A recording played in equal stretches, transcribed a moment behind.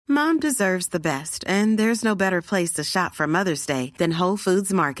Mom deserves the best, and there's no better place to shop for Mother's Day than Whole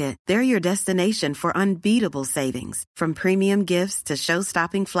Foods Market. They're your destination for unbeatable savings, from premium gifts to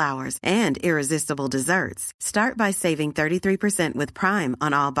show-stopping flowers and irresistible desserts. Start by saving 33% with Prime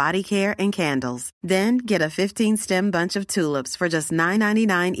on all body care and candles. Then get a 15-stem bunch of tulips for just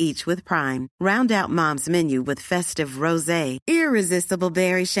 $9.99 each with Prime. Round out Mom's menu with festive rosé, irresistible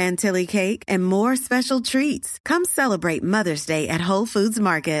berry chantilly cake, and more special treats. Come celebrate Mother's Day at Whole Foods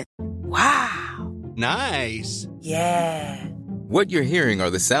Market. Wow. Nice. Yeah. What you're hearing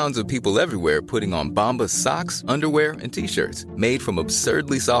are the sounds of people everywhere putting on Bombas socks, underwear, and T-shirts made from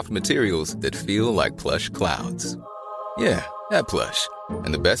absurdly soft materials that feel like plush clouds. Yeah, that plush.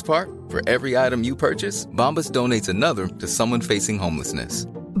 And the best part? For every item you purchase, Bombas donates another to someone facing homelessness.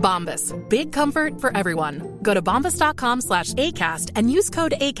 Bombas. Big comfort for everyone. Go to bombas.com/ACAST and use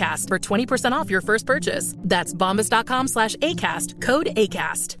code ACAST for 20% off your first purchase. That's bombas.com/ACAST. Code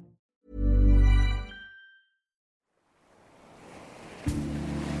ACAST.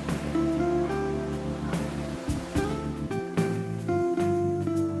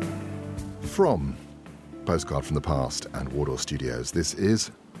 From Postcard from the Past and Wardour Studios, this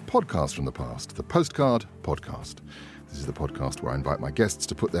is Podcast from the Past, the Postcard Podcast. This is the podcast where I invite my guests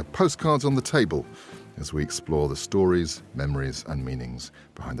to put their postcards on the table as we explore the stories, memories and meanings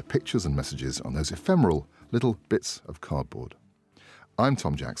behind the pictures and messages on those ephemeral little bits of cardboard. I'm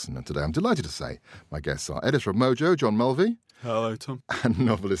Tom Jackson, and today I'm delighted to say my guests are editor of Mojo, John Mulvey. Hello, Tom. And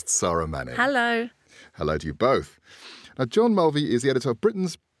novelist Sarah Manning. Hello. Hello to you both. Now, John Mulvey is the editor of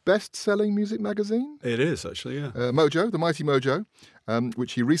Britain's best-selling music magazine? It is, actually, yeah. Mojo, the mighty Mojo,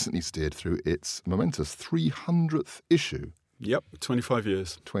 which he recently steered through its momentous 300th issue. Yep, 25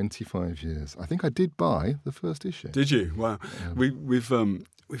 years. 25 years. I think I did buy the first issue. Did you? Wow.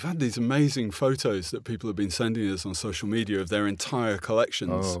 We've had these amazing photos that people have been sending us on social media of their entire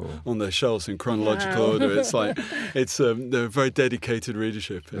collections on their shelves in chronological order. It's like, they're a very dedicated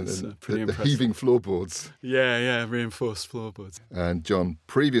readership. It's pretty impressive. The heaving floorboards. Yeah, reinforced floorboards. And John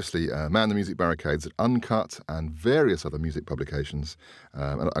previously manned the music barricades at Uncut and various other music publications.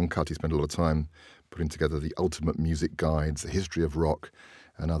 And at Uncut, he spent a lot of time putting together the ultimate music guides, the history of rock,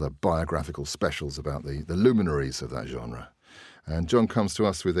 and other biographical specials about the luminaries of that genre. And John comes to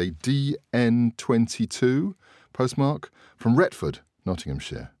us with a DN22 postmark from Retford,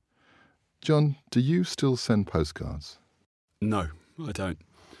 Nottinghamshire. John, do you still send postcards? No, I don't.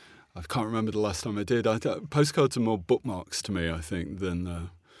 I can't remember the last time I did. Postcards are more bookmarks to me, I think,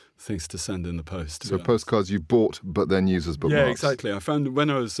 than things to send in the post. So postcards you bought but then use as bookmarks? Yeah, exactly. I found when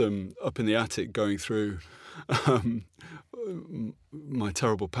I was up in the attic going through my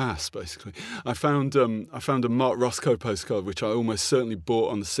terrible past, basically, I found a Mark Roscoe postcard which I almost certainly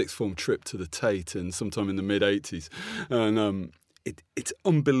bought on the sixth form trip to the Tate sometime in the mid-'80s, and it's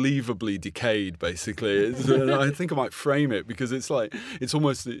unbelievably decayed, basically. I think I might frame it because it's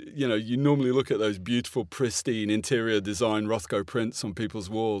almost, you normally look at those beautiful, pristine interior design Rothko prints on people's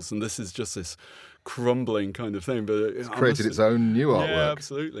walls, and this is just this crumbling kind of thing. But it's created its own new artwork. Yeah,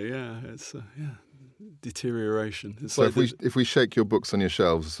 absolutely, yeah. It's, deterioration. It's so if we shake your books on your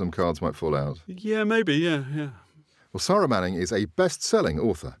shelves, some cards might fall out? Yeah, maybe, yeah. Well, Sarah Manning is a best-selling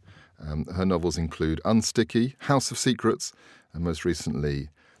author. Her novels include Unsticky, House of Secrets, and most recently,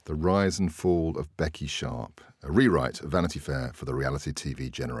 The Rise and Fall of Becky Sharp, a rewrite of Vanity Fair for the reality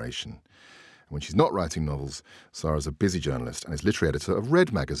TV generation. And when she's not writing novels, Sarah's a busy journalist and is literary editor of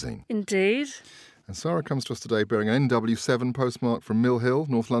Red magazine. Indeed. And Sarah comes to us today bearing an NW7 postmark from Mill Hill,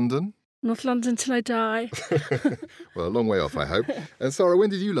 North London. North London till I die. Well, a long way off, I hope. And Sarah, when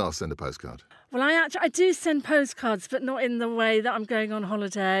did you last send a postcard? Well, I do send postcards, but not in the way that I'm going on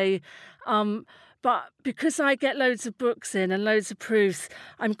holiday. But because I get loads of books in and loads of proofs,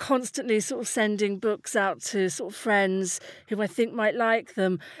 I'm constantly sort of sending books out to sort of friends who I think might like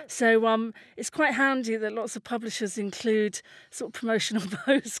them. So it's quite handy that lots of publishers include sort of promotional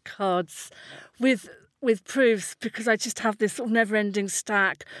postcards with proofs, because I just have this sort of never-ending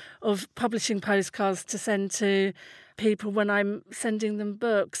stack of publishing postcards to send to people when I'm sending them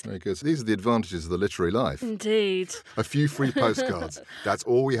books. Very good. So these are the advantages of the literary life. Indeed. A few free postcards. That's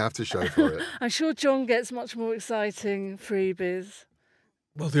all we have to show for it. I'm sure John gets much more exciting freebies.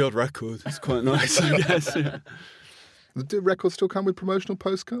 Well, the odd record is quite nice, I guess, yeah. Do records still come with promotional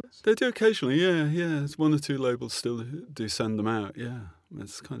postcards? They do occasionally, yeah. There's one or two labels still do send them out, yeah.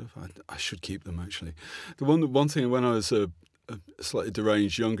 It's kind of, I should keep them, actually. The one thing, when I was a slightly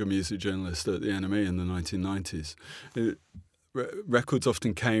deranged younger music journalist at the NME in the 1990s, records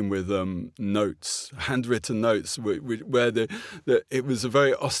often came with notes, handwritten notes, where it was a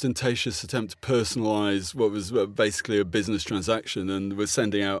very ostentatious attempt to personalise what was basically a business transaction, and we're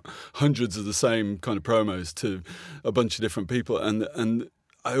sending out hundreds of the same kind of promos to a bunch of different people, and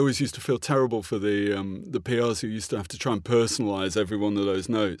I always used to feel terrible for the PRs who used to have to try and personalise every one of those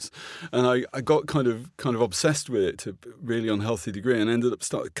notes, and I got kind of obsessed with it to a really unhealthy degree, and ended up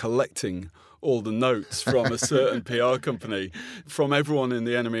started collecting all the notes from a certain PR company, from everyone in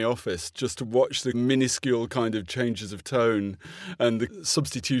the NME office, just to watch the minuscule kind of changes of tone and the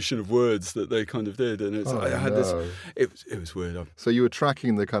substitution of words that they kind of did. And it was weird. So you were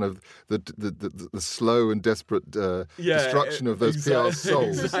tracking the kind of the slow and desperate destruction of those PR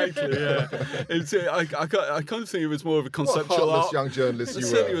souls. Exactly, yeah. I kind of think it was more of a conceptual what a heartless art. young journalist you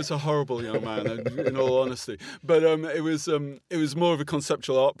Certainly were. was a horrible young man, in all honesty. But it was more of a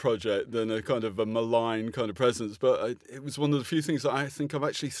conceptual art project than a kind of a malign kind of presence. But it was one of the few things that I think I've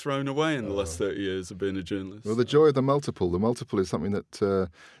actually thrown away in the last 30 years of being a journalist. Well, the joy of the multiple. The multiple is something that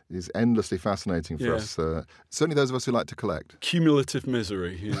is endlessly fascinating for us. Certainly those of us who like to collect. Cumulative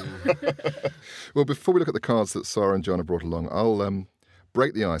misery. Yeah. Well, before we look at the cards that Sarah and John have brought along, I'll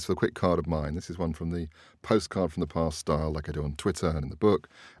break the ice with a quick card of mine. This is one from the Postcard from the Past style, like I do on Twitter and in the book.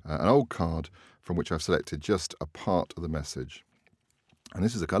 An old card from which I've selected just a part of the message. And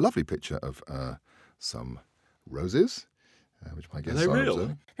this is a lovely picture of some roses, which my guests are real?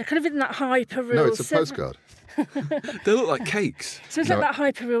 observing. They're kind of in that hyper-real... No, it's a postcard. They look like cakes. So it's like that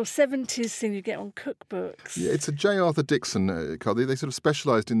hyper-real 70s thing you get on cookbooks. Yeah, it's a J. Arthur Dixon card. They sort of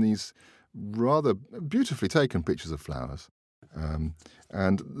specialised in these rather beautifully taken pictures of flowers. And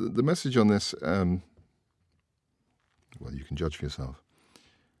the message on this, well, you can judge for yourself.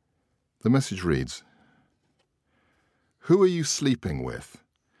 The message reads, "Who are you sleeping with?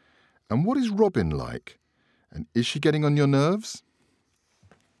 And what is Robin like? And is she getting on your nerves?"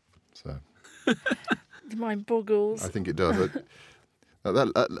 So, The mind boggles. I think it does.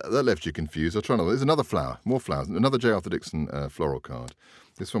 That left you confused. I'll try another. There's another flower, more flowers. Another J. Arthur Dixon floral card.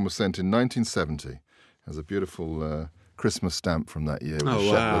 This one was sent in 1970. Has a beautiful Christmas stamp from that year with the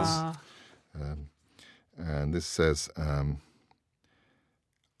shepherds. And this says,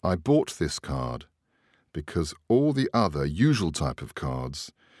 "I bought this card because all the other usual type of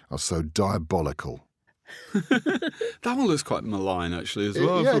cards are so diabolical." That one looks quite malign, actually, as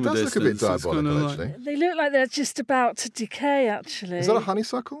well. Yeah, from it does look a bit distance. It's diabolical, kinda actually. They look like they're just about to decay, actually. Is that a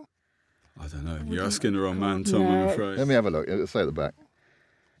honeysuckle? I don't know. You're asking the wrong man, Tom, I'm afraid. Let me have a look. Let's say at the back.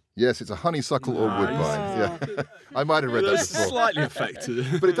 Yes, it's a honeysuckle or woodbine. Yeah, I might have read that That's before. slightly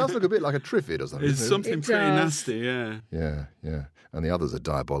affected. But it does look a bit like a triffid or something. It's doesn't it? something It pretty does. nasty, yeah. Yeah. And the others are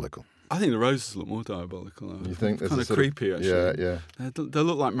diabolical. I think the roses look more diabolical. Though. You think? Kind of creepy, actually. Yeah. They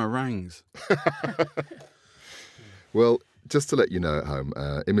look like meringues. Well, just to let you know at home,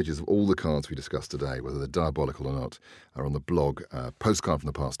 images of all the cards we discussed today, whether they're diabolical or not, are on the blog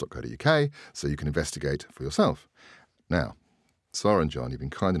postcardfromthepast.co.uk, so you can investigate for yourself. Now, Sarah and John, you've been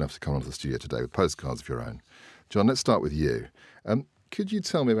kind enough to come onto the studio today with postcards of your own. John, let's start with you. Could you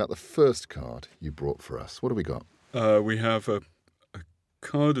tell me about the first card you brought for us? What have we got? We have a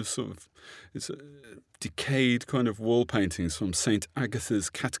card of it's a decayed kind of wall paintings from St. Agatha's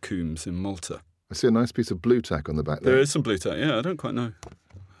Catacombs in Malta. I see a nice piece of blue tack on the back there. There is some blue tack, yeah. I don't quite know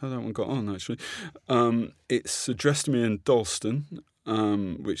how that one got on, actually. It's addressed to me in Dalston,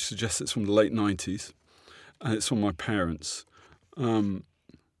 which suggests it's from the late 90s. And it's from my parents, who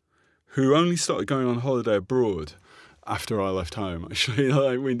only started going on holiday abroad after I left home, actually.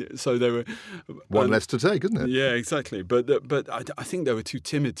 So they were... One less to take, isn't it? Yeah, exactly. But I think they were too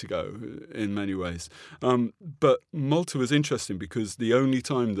timid to go in many ways. But Malta was interesting because the only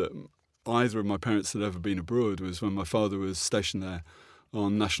time that either of my parents had ever been abroad was when my father was stationed there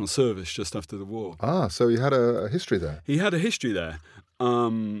on national service just after the war. Ah, so he had a history there. He had a history there.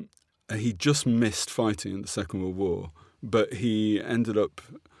 He just missed fighting in the Second World War, but he ended up,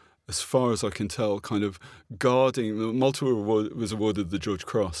 as far as I can tell, kind of guarding. Malta was awarded the George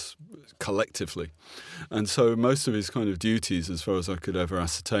Cross collectively, and so most of his kind of duties, as far as I could ever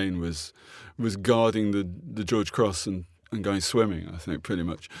ascertain, was guarding the George Cross and going swimming, I think, pretty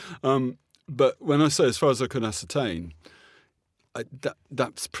much. But when I say as far as I could ascertain,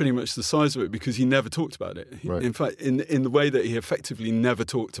 that's pretty much the size of it, because he never talked about it. Right. In fact, in the way that he effectively never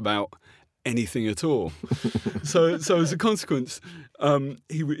talked about anything at all. So as a consequence,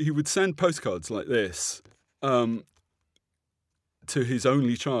 he would send postcards like this, to his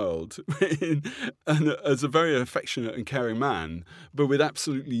only child, and as a very affectionate and caring man, but with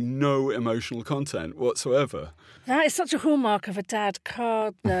absolutely no emotional content whatsoever. That is such a hallmark of a dad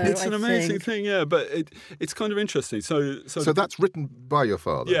card, though. It's an amazing think. thing, yeah, but it's kind of interesting. So that's written by your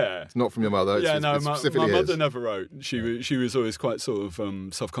father? Yeah. It's not from your mother? My mother never wrote. She was always quite sort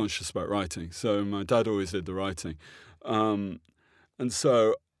of self-conscious about writing, so my dad always did the writing. And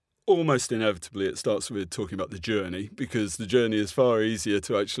so almost inevitably it starts with talking about the journey, because the journey is far easier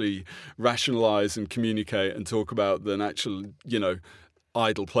to actually rationalise and communicate and talk about than actual,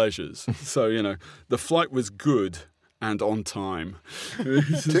 idle pleasures. So, the flight was good and on time. So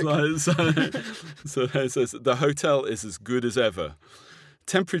it says, the hotel is as good as ever.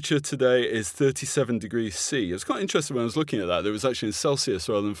 Temperature today is 37 degrees C. It was quite interesting when I was looking at that. It was actually in Celsius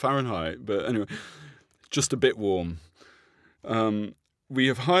rather than Fahrenheit. But anyway, just a bit warm. We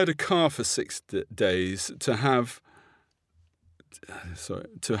have hired a car for 6 days to have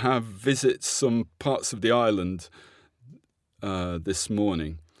visit some parts of the island this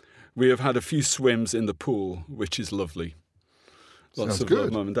morning. We have had a few swims in the pool, which is lovely. Lots Sounds of good.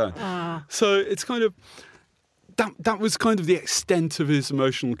 love, Mum and Dad. So it's kind of that was kind of the extent of his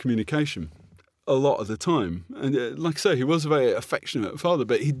emotional communication a lot of the time. And like I say, he was a very affectionate father,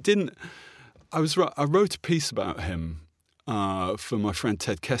 but he didn't. I wrote a piece about him for my friend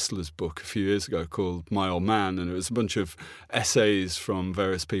Ted Kessler's book a few years ago called My Old Man, and it was a bunch of essays from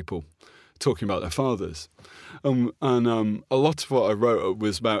various people talking about their fathers. And a lot of what I wrote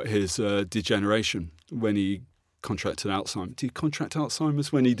was about his degeneration when he contracted Alzheimer's. Did he contract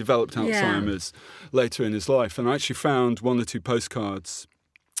Alzheimer's? When he developed Alzheimer's later in his life. And I actually found 1 or 2 postcards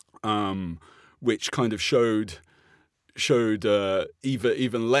which kind of showed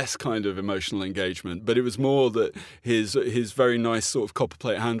even less kind of emotional engagement, but it was more that his very nice sort of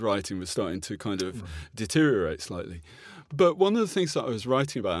copperplate handwriting was starting to kind of deteriorate slightly. But one of the things that I was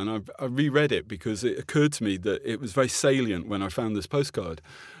writing about, and I reread it because it occurred to me that it was very salient when I found this postcard,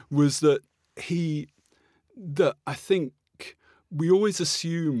 was that I think we always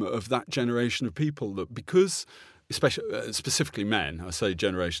assume of that generation of people that because, especially specifically men, I say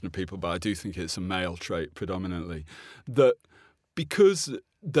generation of people, but I do think it's a male trait predominantly, that because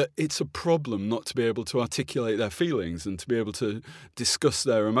that it's a problem not to be able to articulate their feelings and to be able to discuss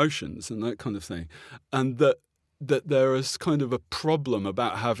their emotions and that kind of thing, and that there is kind of a problem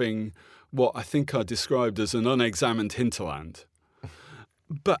about having what I think are described as an unexamined hinterland.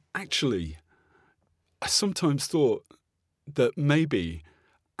 But actually, I sometimes thought that maybe,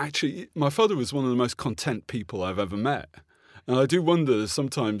 actually, my father was one of the most content people I've ever met. And I do wonder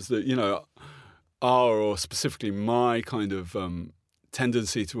sometimes that, or specifically my kind of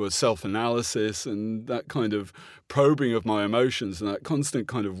tendency towards self-analysis and that kind of probing of my emotions and that constant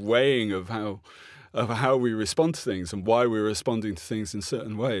kind of weighing of how we respond to things and why we're responding to things in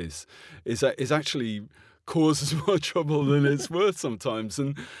certain ways is actually causes more trouble than it's worth sometimes.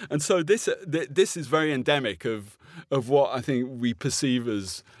 And so this is very endemic of what I think we perceive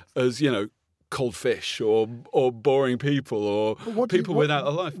as cold fish or boring people or people without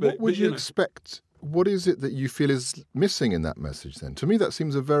a life. What would you expect? What is it that you feel is missing in that message then? To me, that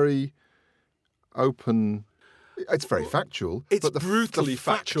seems a very open... It's very factual. It's but brutally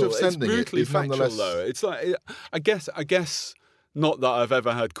factual. It's brutally factual, though. It's like, I guess not that I've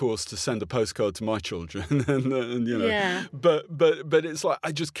ever had cause to send a postcard to my children, and Yeah. But it's like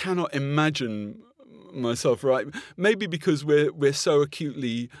I just cannot imagine myself, right? Maybe because we're so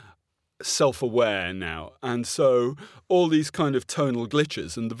acutely self-aware now, and so all these kind of tonal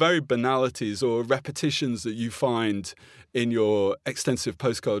glitches and the very banalities or repetitions that you find in your extensive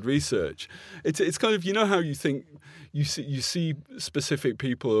postcard research, it's kind of, how you think you see specific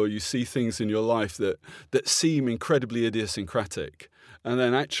people or you see things in your life that seem incredibly idiosyncratic, and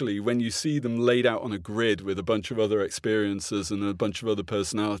then actually when you see them laid out on a grid with a bunch of other experiences and a bunch of other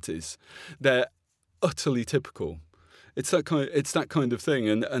personalities, they're utterly typical. It's that kind of thing,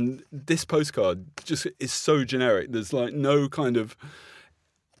 and this postcard just is so generic. There's like no kind of.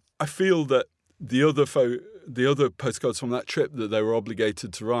 I feel that the other postcards from that trip that they were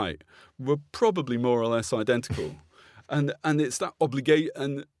obligated to write were probably more or less identical, and it's that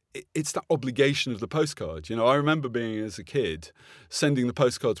obligation of the postcard. I remember being as a kid sending the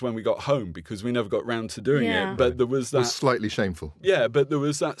postcards when we got home because we never got round to doing it. But there was that. It was slightly shameful. Yeah, but there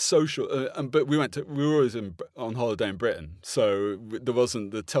was that social. But we were always on holiday in Britain, so there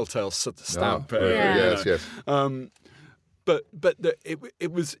wasn't the telltale stamp. Yes. But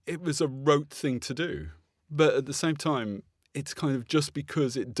it was a rote thing to do. But at the same time, it's kind of just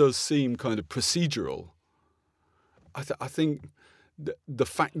because it does seem kind of procedural. I think the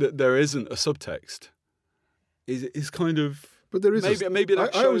fact that there isn't a subtext is kind of But there is maybe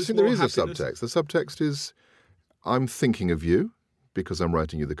that I always shows think there more is happiness. a subtext. The subtext is, I'm thinking of you because I'm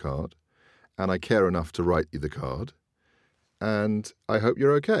writing you the card, and I care enough to write you the card, and I hope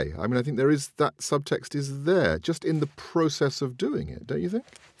you're okay. I mean, I think there is that subtext is there, just in the process of doing it, don't you think?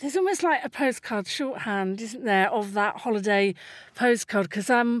 There's almost like a postcard shorthand, isn't there, of that holiday postcard? Because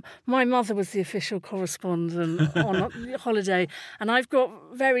my mother was the official correspondent on holiday, and I've got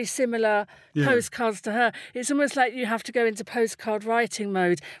very similar postcards to her. It's almost like you have to go into postcard writing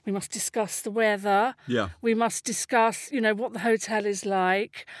mode. We must discuss the weather. Yeah. We must discuss, what the hotel is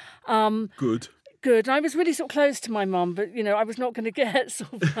like. Good. Good. I was really sort of close to my mum, but, I was not going to get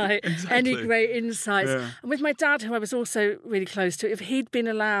sort of like any great insights. Yeah. And with my dad, who I was also really close to, if he'd been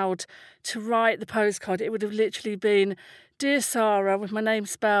allowed to write the postcard, it would have literally been, "Dear Sarah," with my name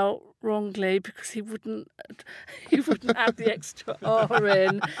spelled wrongly because he wouldn't add the extra R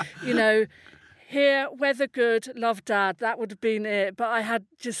in, "Here, weather good, love Dad." That would have been it. But I had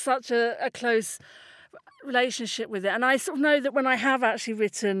just such a close relationship with it. And I sort of know that when I have actually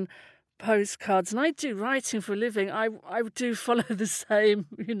written postcards, and I do writing for a living, I do follow the same,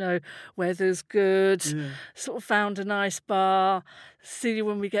 weather's good, sort of found a nice bar, see you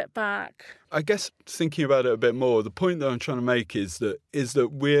when we get back. I guess thinking about it a bit more, the point that I'm trying to make is that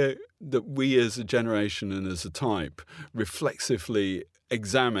we as a generation and as a type reflexively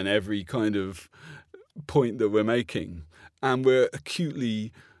examine every kind of point that we're making, and we're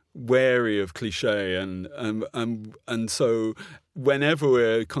acutely wary of cliche, and so whenever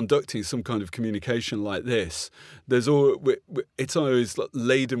we're conducting some kind of communication like this, it's always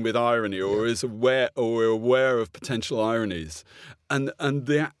laden with irony, or we're aware of potential ironies, and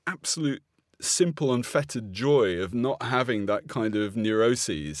the absolute simple unfettered joy of not having that kind of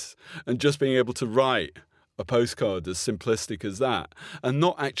neuroses and just being able to write a postcard as simplistic as that and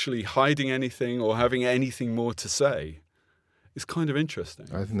not actually hiding anything or having anything more to say. It's kind of interesting.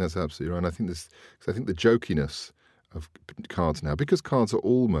 I think that's absolutely right. And I think the jokiness of cards now, because cards are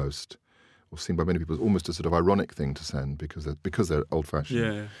almost, or seen by many people, as almost a sort of ironic thing to send because they're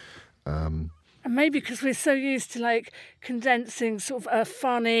old-fashioned. Yeah. And maybe because we're so used to condensing sort of a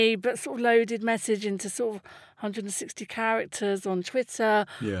funny but sort of loaded message into sort of 160 characters on Twitter,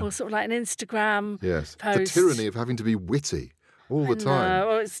 or sort of like an Instagram post. The tyranny of having to be witty all the time.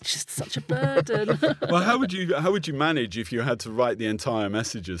 No, it's just such a burden. Well, how would you manage if you had to write the entire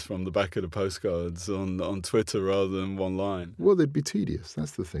messages from the back of the postcards on Twitter rather than one line? Well, they'd be tedious.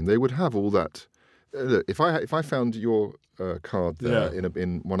 That's the thing. They would have all that. Look, if I found your card there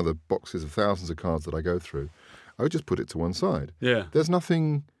in one of the boxes of thousands of cards that I go through, I would just put it to one side. Yeah. There's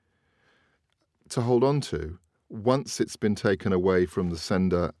nothing to hold on to once it's been taken away from the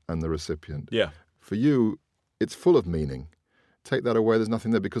sender and the recipient. Yeah. For you, it's full of meaning. Take that away, there's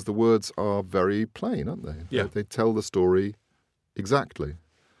nothing there because the words are very plain, aren't they? Yeah. They tell the story exactly.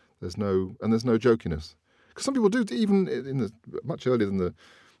 There's no jokiness. Because some people do, even much earlier than the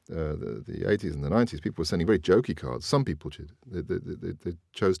 80s and the 90s, people were sending very jokey cards. Some people did. They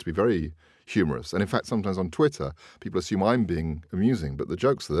chose to be very humorous. And in fact, sometimes on Twitter, people assume I'm being amusing, but the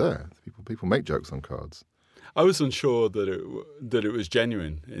jokes are there. People make jokes on cards. I was unsure that it was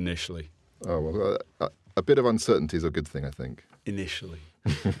genuine initially. Oh, well, a bit of uncertainty is a good thing, I think. Initially.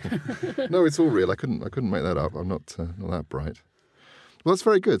 No, it's all real. I couldn't make that up. I'm not that bright. Well, that's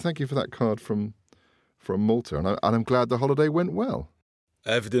very good. Thank you for that card from Malta. And I'm glad the holiday went well.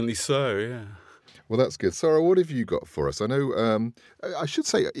 Evidently so, yeah. Well, that's good. Sarah, what have you got for us? I know, I should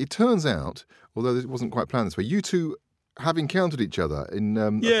say, it turns out, although it wasn't quite planned this way, you two have encountered each other in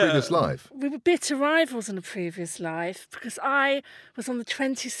a previous life. We were bitter rivals in a previous life because I was on the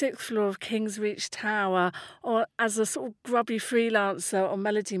 26th floor of King's Reach Tower as a sort of grubby freelancer or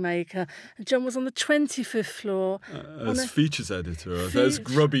melody maker, and John was on the 25th floor. As features editor, as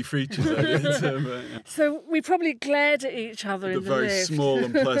grubby features editor. But, yeah. So we probably glared at each other in the very lift. Small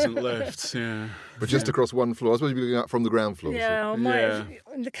and pleasant lifts, yeah. But just across one floor. I suppose you'd be going up from the ground floor. Yeah, so. or might have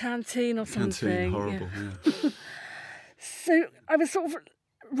in the canteen or something. Canteen, horrible, yeah. So I was sort of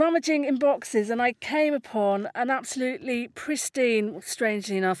rummaging in boxes and I came upon an absolutely pristine,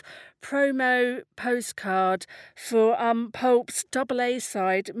 strangely enough, promo postcard for Pulp's double A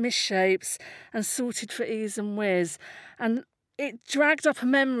side, Misshapes, and Sorted for Ease and Whiz. And it dragged up a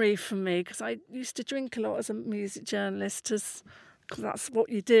memory for me because I used to drink a lot as a music journalist, because that's what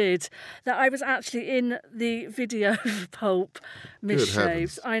you did, that I was actually in the video of Pulp,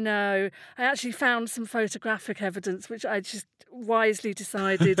 Misshapes. I know. I actually found some photographic evidence, which I just wisely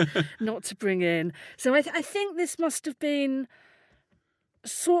decided not to bring in. So I think this must have been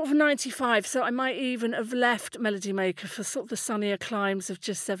sort of 95, so I might even have left Melody Maker for sort of the sunnier climes of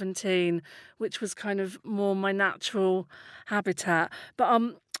Just 17, which was kind of more my natural habitat. But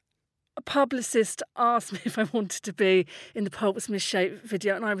a publicist asked me if I wanted to be in the Pulp's Misshape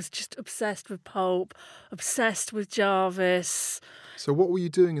video, and I was just obsessed with Pulp, obsessed with Jarvis. So what were you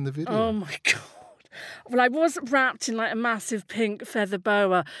doing in the video? Oh my God. Well, I was wrapped in like a massive pink feather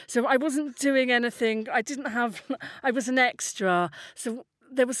boa, so I wasn't doing anything. I was an extra. So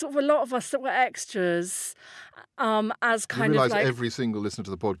there was sort of a lot of us that were extras as kind you of realise like... every single listener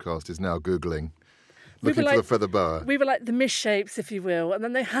to the podcast is now Googling, looking for the feather boa. We were like the misshapes, if you will. And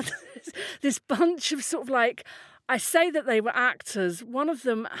then they had this bunch of sort of like... I say that they were actors. One of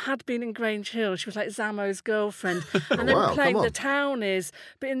them had been in Grange Hill. She was like Zamo's girlfriend. And they were playing the Townies.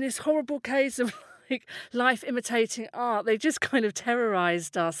 But in this horrible case of... life imitating art, they just kind of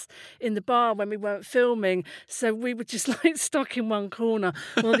terrorised us in the bar when we weren't filming, so we were just like stuck in one corner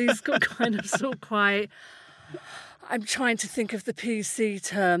while these got kind of sort of quite, I'm trying to think of the PC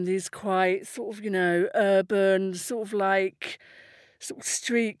term, these quite sort of, urban sort of like sort of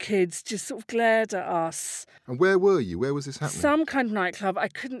street kids just sort of glared at us. And where were you? Where was this happening? Some kind of nightclub, I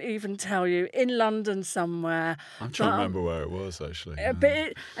couldn't even tell you, in London somewhere. I'm trying to remember where it was, actually.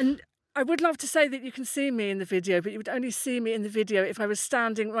 And I would love to say that you can see me in the video, but you would only see me in the video if I was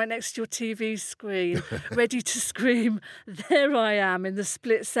standing right next to your TV screen, ready to scream, there I am, in the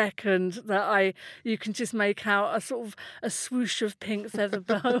split second that you can just make out a sort of a swoosh of pink feather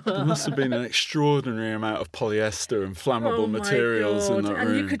boa. There must have been an extraordinary amount of polyester and flammable materials in that room.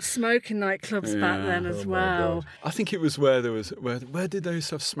 And you could smoke in nightclubs back then as well. I think it was where there was... Where did they used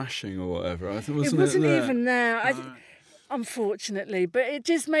to have Smashing or whatever? It wasn't even there. Unfortunately, but it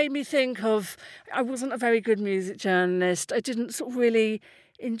just made me think of, I wasn't a very good music journalist. I didn't sort of really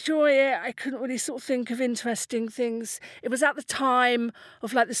enjoy it. I couldn't really sort of think of interesting things. It was at the time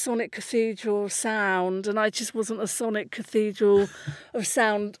of like the Sonic Cathedral sound, and I just wasn't a Sonic Cathedral of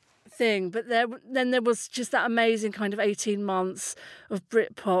sound thing. But then there was just that amazing kind of 18 months of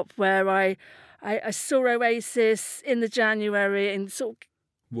Britpop where I saw Oasis in the January in sort of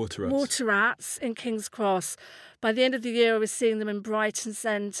Water Rats in King's Cross. By the end of the year, I was seeing them in Brighton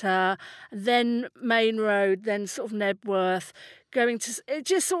Centre, then Main Road, then sort of Nebworth. I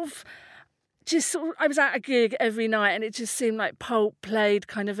was at a gig every night, and it just seemed like Pulp played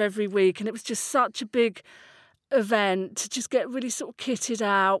kind of every week, and it was just such a big event to just get really sort of kitted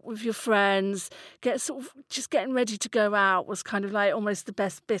out with your friends, getting ready to go out was kind of like almost the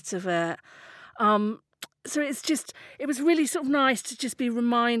best bit of it. So it was really sort of nice to just be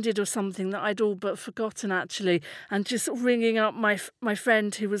reminded of something that I'd all but forgotten, actually, and just sort of ringing up my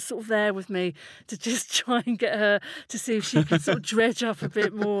friend who was sort of there with me to just try and get her to see if she could sort of dredge up a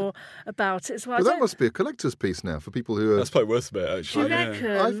bit more about it as well. But that must be a collector's piece now for people who are... That's probably worth a bit, actually. Do you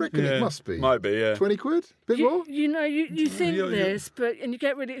reckon? I reckon it must be. Might be, yeah. 20 quid? Bit more? You think this, and you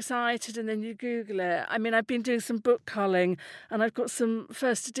get really excited and then you Google it. I mean, I've been doing some book culling and I've got some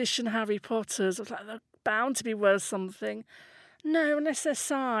first edition Harry Potters. I was like, they're bound to be worth something. No, unless they're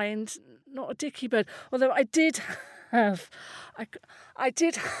signed, not a dicky bird. Although I did have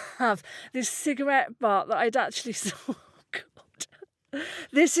this cigarette butt that I'd actually saw. God.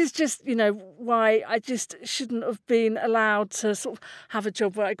 This is just, why I just shouldn't have been allowed to sort of have a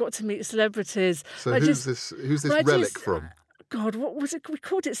job where I got to meet celebrities. So who's this relic from? God, what was it? We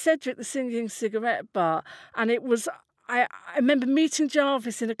called it Cedric the Singing Cigarette Butt, and it was... I remember meeting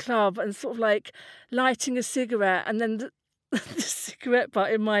Jarvis in a club and sort of like lighting a cigarette, and then the cigarette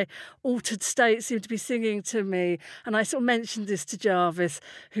butt in my altered state seemed to be singing to me, and I sort of mentioned this to Jarvis,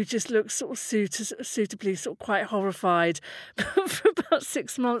 who just looked sort of suitably sort of quite horrified. But for about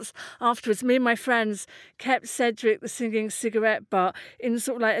 6 months afterwards, me and my friends kept Cedric the Singing Cigarette Butt in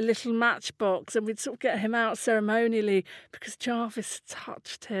sort of like a little matchbox, and we'd sort of get him out ceremonially because Jarvis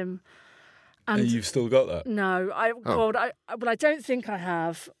touched him. And you've still got that? No, I don't think I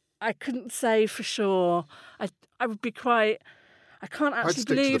have. I couldn't say for sure. I would be quite... I can't actually I'd stick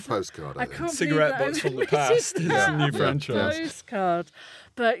believe... to the postcard, I think. Cigarette butts from the past. It's a new franchise. Postcard.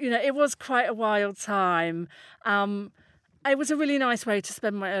 But, it was quite a wild time. It was a really nice way to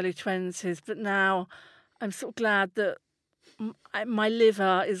spend my early 20s, but now I'm sort of glad that my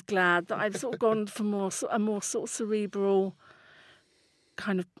liver is glad that I've sort of gone for a more sort of cerebral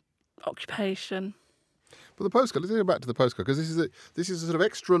kind of occupation. But the postcard, let's go back to the postcard, because this is a sort of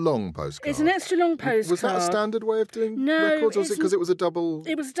extra long postcard. It's an extra long postcard. Was that a standard way of doing No, records, or was it because it was a double?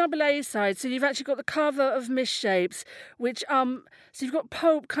 It was a double A side, so you've actually got the cover of Misshapes, which so you've got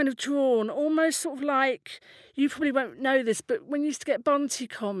pulp kind of drawn, almost sort of like, you probably won't know this, but when you used to get Bunty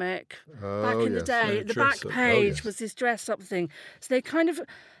comic back in the day, yeah, the back page was this dress-up thing. So they kind of.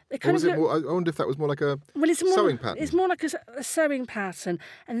 I wonder if that was more like a sewing pattern. It's more like a sewing pattern,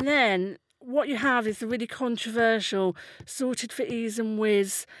 and then what you have is the really controversial Sorted for Ease and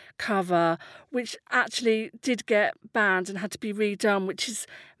Whiz cover, which actually did get banned and had to be redone, which is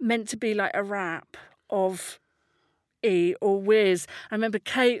meant to be like a rap of E or Whiz. I remember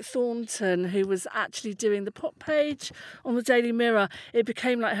Kate Thornton, who was actually doing the pop page on the Daily Mirror. It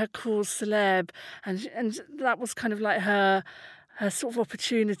became like her cause celeb, and that was kind of like her sort of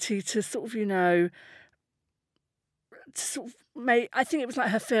opportunity to sort of, to sort of make, I think it was like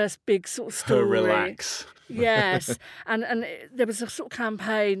her first big sort of story. Her relax. Yes. and there was a sort of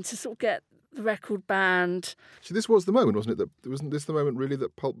campaign to sort of get the record banned. So this was the moment, wasn't it? Wasn't this the moment really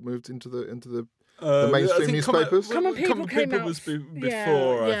that pulp moved into the mainstream newspapers? Common People came out was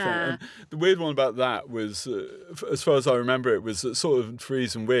before, I think. And the weird one about that was, as far as I remember, it was that sort of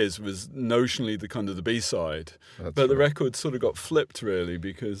Freeze and Whiz was notionally the kind of the B-side. But the record sort of got flipped, really,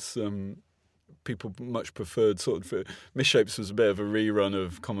 because people much preferred sort of... Misshapes was a bit of a rerun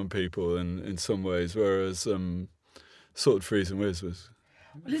of Common People in some ways, whereas sort of Freeze and Whiz was...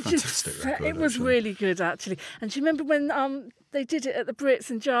 Fantastic record, it was really good, actually. And do you remember when they did it at the Brits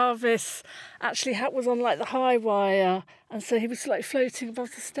and Jarvis actually was on like the high wire, and so he was like floating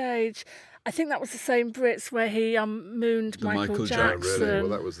above the stage? I think that was the same Brits where he mooned Michael Jackson. Really?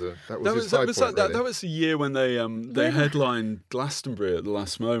 Well, that was his high point, really. That was the year when they headlined Glastonbury at the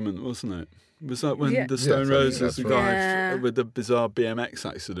last moment, wasn't it? Was that when the Stone Roses, the guy with the bizarre BMX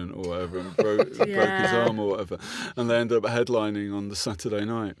accident or whatever, and broke his arm or whatever, and they ended up headlining on the Saturday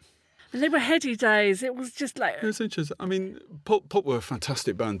night? And they were heady days. It was just like... It was interesting. I mean, Pop were a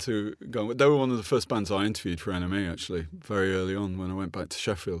fantastic band to go on. They were one of the first bands I interviewed for NME, actually, very early on when I went back to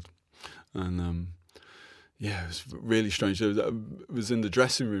Sheffield. And... it was really strange. I was in the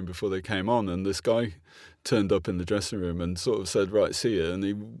dressing room before they came on, and this guy turned up in the dressing room and sort of said, "Right, see you." And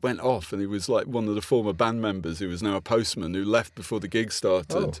he went off, and he was like one of the former band members who was now a postman who left before the gig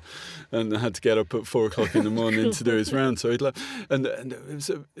started and had to get up at 4:00 in the morning to do his round. So he'd left. And it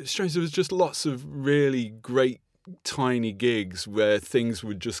was strange. There was just lots of really great tiny gigs where things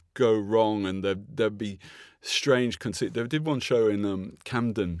would just go wrong, and there'd be strange conceit. They did one show in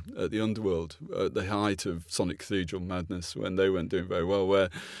Camden at the Underworld at the height of Sonic Cathedral madness, when they weren't doing very well, where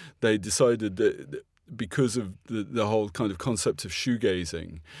they decided that because of the whole kind of concept of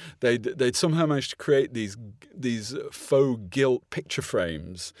shoegazing, they'd somehow managed to create these faux gilt picture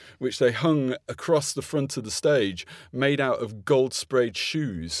frames which they hung across the front of the stage, made out of gold sprayed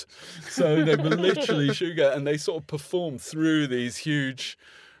shoes. So they were literally shoegazing, and they sort of performed through these huge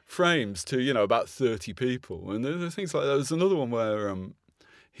frames to about 30 people, and there were things like that. There was another one where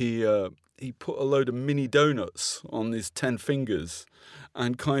he put a load of mini donuts on his 10 fingers,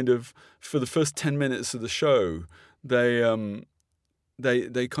 and kind of for the first 10 minutes of the show they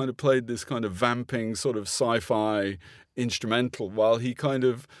kind of played this kind of vamping sort of sci-fi instrumental while he kind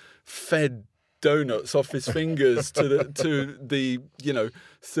of fed donuts off his fingers to the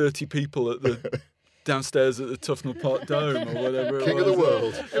 30 people at the downstairs at the Tufnell Park Dome or whatever it was. King of the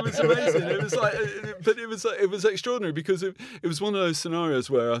world. It was amazing. It was like, but it was extraordinary because it was one of those scenarios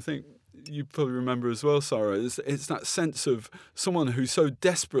where I think you probably remember as well, Sarah. It's that sense of someone who so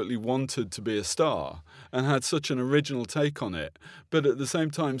desperately wanted to be a star and had such an original take on it, but at the same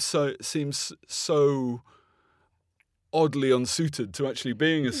time seems so oddly unsuited to actually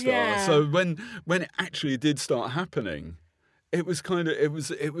being a star. Yeah. So when it actually did start happening, it was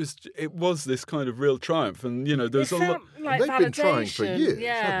this kind of real triumph, and there's a lot. Like they've been trying for years,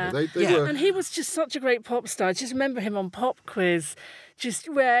 yeah. haven't they? They were... And he was just such a great pop star. I just remember him on Pop Quiz, just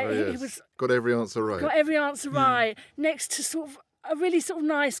where he was got every answer right. Got every answer right, next to sort of a really sort of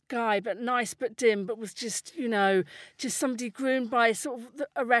nice guy, but nice but dim, but was just just somebody groomed by sort of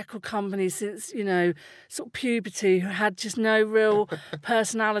a record company since sort of puberty, who had just no real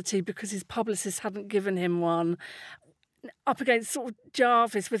personality because his publicist hadn't given him one. Up against sort of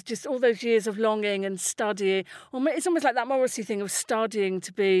Jarvis with just all those years of longing and studying. It's almost like that Morrissey thing of studying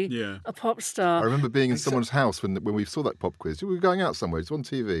to be a pop star. I remember being in someone's house when we saw that pop quiz. We were going out somewhere. It was on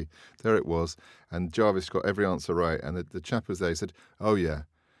TV. There it was. And Jarvis got every answer right. And the chap was there. He said, "Oh, yeah,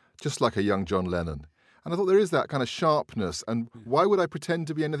 just like a young John Lennon." And I thought there is that kind of sharpness. And why would I pretend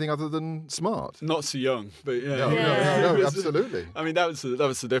to be anything other than smart? Not so young, but yeah. No, absolutely. I mean, that was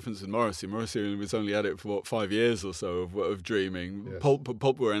the difference with Morrissey. Morrissey was only at it for 5 years or so of dreaming. Yes.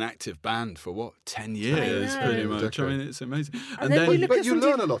 Pulp were an active band for 10 years, pretty much. I mean, it's amazing. And then But you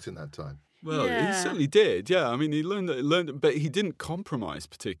learn a lot in that time. Well, he certainly did. Yeah, I mean, he learned, but he didn't compromise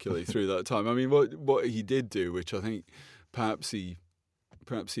particularly through that time. I mean, what he did do, which I think perhaps he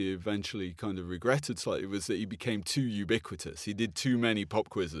eventually kind of regretted slightly, was that he became too ubiquitous. He did too many pop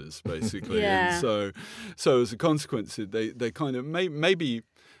quizzes, basically, and so as a consequence, they kind of maybe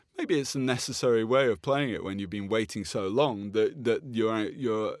it's a necessary way of playing it when you've been waiting so long that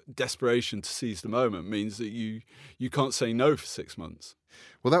your desperation to seize the moment means that you can't say no for 6 months.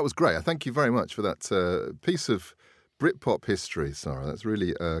 Well, that was great. I thank you very much for that piece of Britpop history, Sarah. That's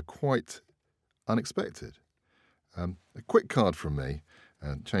really quite unexpected. A quick card from me,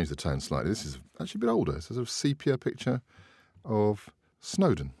 and change the tone slightly. This is actually a bit older. It's a sort of sepia picture of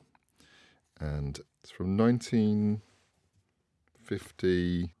Snowdon. And it's from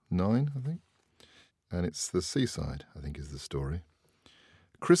 1959, I think. And it's the seaside, I think is the story.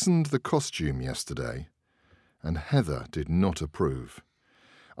 Christened the costume yesterday, and Heather did not approve.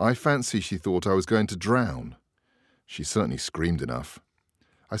 I fancy she thought I was going to drown. She certainly screamed enough.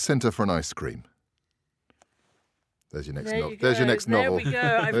 I sent her for an ice cream. There's your next novel. There's your next novel. There we go.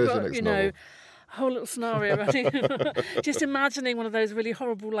 I've got, a whole little scenario running. Just imagining one of those really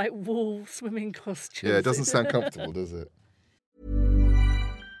horrible, wool swimming costumes. Yeah, it doesn't sound comfortable, does it?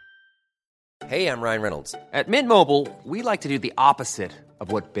 Hey, I'm Ryan Reynolds. At Mint Mobile, we like to do the opposite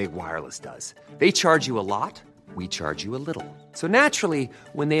of what Big Wireless does. They charge you a lot. We charge you a little. So naturally,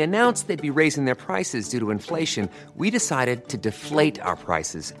 when they announced they'd be raising their prices due to inflation, we decided to deflate our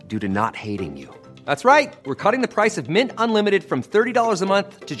prices due to not hating you. That's right. We're cutting the price of Mint Unlimited from $30 a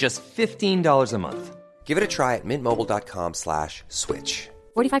month to just $15 a month. Give it a try at mintmobile.com/switch.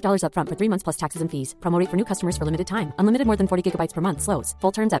 $45 up front for 3 months plus taxes and fees. Promo rate for new customers for limited time. Unlimited more than 40 gigabytes per month slows.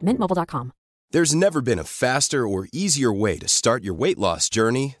 Full terms at mintmobile.com. There's never been a faster or easier way to start your weight loss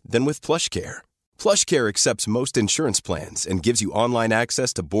journey than with PlushCare. PlushCare accepts most insurance plans and gives you online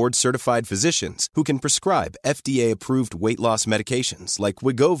access to board-certified physicians who can prescribe FDA-approved weight loss medications like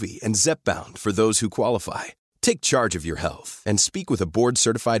Wegovy and Zepbound for those who qualify. Take charge of your health and speak with a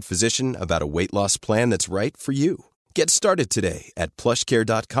board-certified physician about a weight loss plan that's right for you. Get started today at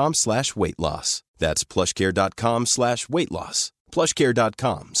plushcare.com/weight loss. That's plushcare.com/weight loss.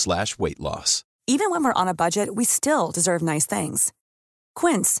 plushcare.com/weight loss. Even when we're on a budget, we still deserve nice things.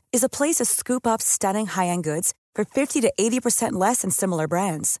 Quince is a place to scoop up stunning high-end goods for 50 to 80% less than similar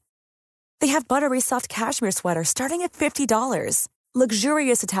brands. They have buttery soft cashmere sweaters starting at $50,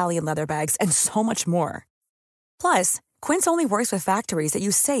 luxurious Italian leather bags, and so much more. Plus, Quince only works with factories that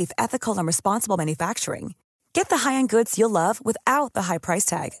use safe, ethical, and responsible manufacturing. Get the high-end goods you'll love without the high price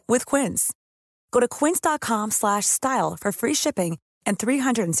tag with Quince. Go to quince.com/style for free shipping and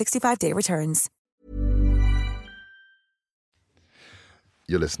 365-day returns.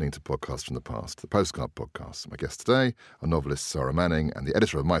 You're listening to Podcasts from the Past, the Postcard Podcast. My guest today are novelist Sarah Manning and the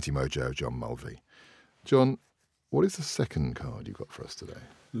editor of Mighty Mojo, John Mulvey. John, what is the second card you got for us today?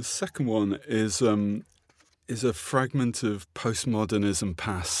 The second one is a fragment of postmodernism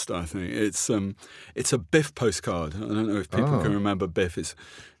past, I think. It's a Biff postcard. I don't know if people can remember Biff.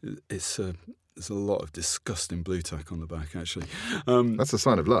 There's a lot of disgusting blue tack on the back, actually. That's a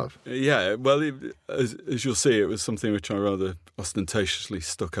sign of love. Yeah, well, as you'll see, it was something which I rather ostentatiously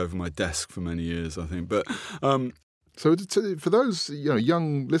stuck over my desk for many years, I think. But so, for those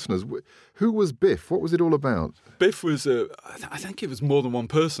young listeners, who was Biff? What was it all about? Biff was I think it was more than one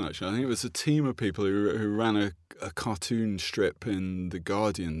person, actually. I think it was a team of people who ran a cartoon strip in The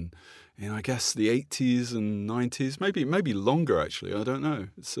Guardian in, I guess, the 80s and 90s, maybe longer, actually. I don't know.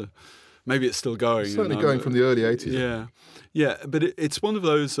 Maybe it's still going. It's certainly going from the early 80s. Yeah. But it's one of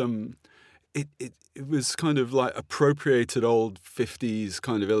those. It was kind of like appropriated old 50s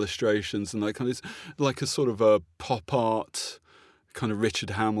kind of illustrations and it's like a sort of a pop art kind of Richard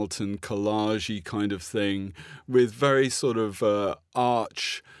Hamilton collage-y kind of thing with very sort of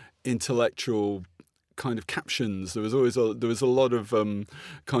arch intellectual kind of captions. There was a lot of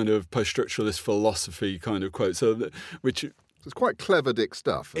kind of post-structuralist philosophy kind of quotes. Which. It's quite clever Dick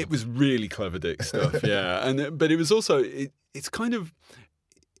stuff. It was really clever Dick stuff, yeah. But it was also it's kind of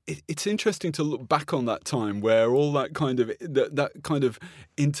it's interesting to look back on that time where all that kind of that kind of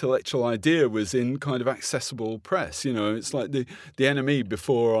intellectual idea was in kind of accessible press. It's like the NME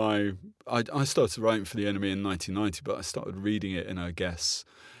before I started writing for the NME in 1990, but I started reading it in, I guess,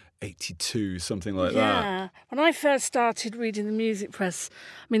 82, something like that. Yeah. When I first started reading the music press,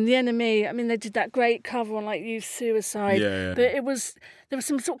 I mean, The Enemy, I mean, they did that great cover on, like, Youth Suicide. Yeah. But there was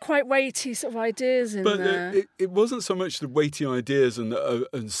some sort of quite weighty sort of ideas in there. But it wasn't so much the weighty ideas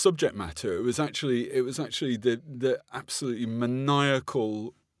and subject matter. It was actually the absolutely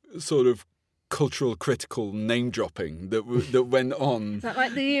maniacal sort of cultural critical name dropping that went on. Is that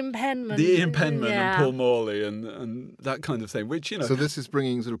like the Ian Penman? And Paul Morley and that kind of thing, which, you know. So this is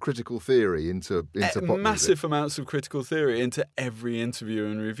bringing sort of critical theory into pop music. Massive amounts of critical theory into every interview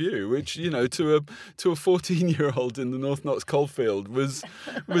and review, which, you know, to a 14-year-old in the North Notts coalfield was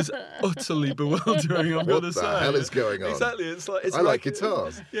utterly bewildering. I've got to say. What the hell is going on? Exactly. It's I like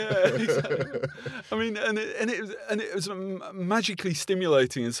guitars. Yeah, exactly. I mean, and it was magically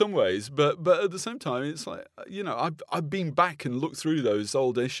stimulating in some ways, but at the same time, it's like, you know, I've been back and looked through those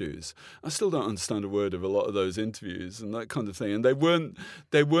old issues. I still don't understand a word of a lot of those interviews and that kind of thing. And they weren't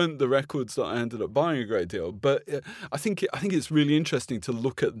the records that I ended up buying a great deal. But I think it's really interesting to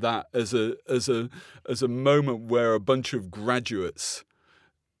look at that as a moment where a bunch of graduates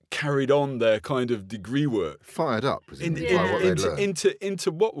carried on their kind of degree work, fired up, presumably, by what they'd learned.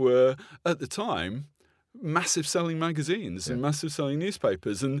 into what were at the time massive selling magazines and massive selling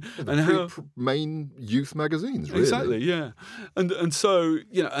newspapers and how main youth magazines, really. Exactly, yeah. And so,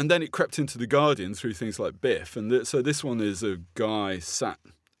 you know, and then it crept into the Guardian through things like Biff, and so this one is a guy sat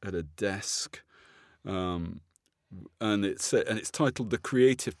at a desk, and it's titled The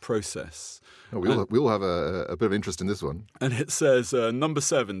Creative Process. Oh, we all have a bit of interest in this one. And it says, number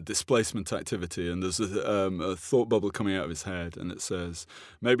 7, displacement activity. And there's a thought bubble coming out of his head. And it says,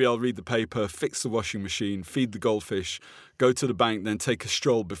 maybe I'll read the paper, fix the washing machine, feed the goldfish, go to the bank, then take a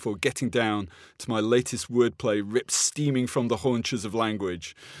stroll before getting down to my latest wordplay ripped steaming from the haunches of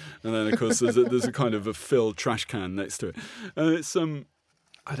language. And then, of course, there's a kind of a filled trash can next to it. And it's,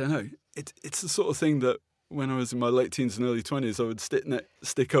 I don't know, it's the sort of thing that when I was in my late teens and early 20s, I would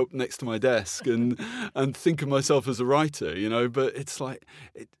stick up next to my desk and think of myself as a writer, you know. But it's like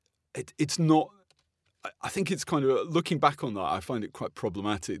it's not. I think it's kind of, looking back on that, I find it quite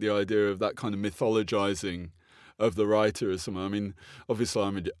problematic, the idea of that kind of mythologizing of the writer as someone. I mean,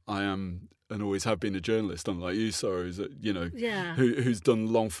 obviously, I am and always have been a journalist, unlike you, Sarah, who's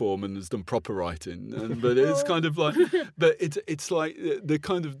done long form and has done proper writing. But it's kind of like, but it's like the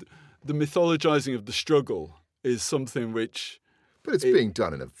kind of the mythologizing of the struggle is something which... But it's being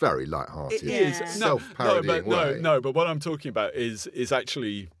done in a very light-hearted, self-parodying way. No, but what I'm talking about is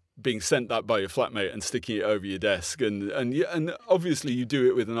actually being sent that by your flatmate and sticking it over your desk. And obviously you do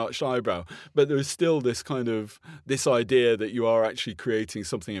it with an arched eyebrow, but there is still this kind of, this idea that you are actually creating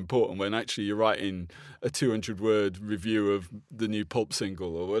something important when actually you're writing a 200-word review of the new Pulp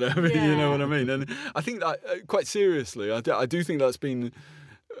single or whatever, you know what I mean? And I think that, quite seriously, I do think that's been...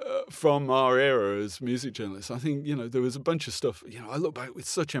 from our era as music journalists, I think, you know, there was a bunch of stuff, you know, I look back with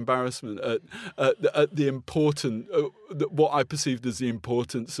such embarrassment at the important, what I perceived as the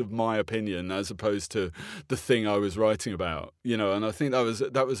importance of my opinion as opposed to the thing I was writing about, you know, and I think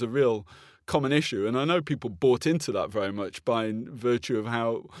that was a real common issue. And I know people bought into that very much by virtue of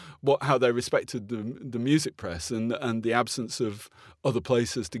how they respected the music press and the absence of other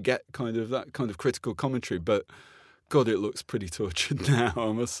places to get kind of that kind of critical commentary. But God, it looks pretty tortured now,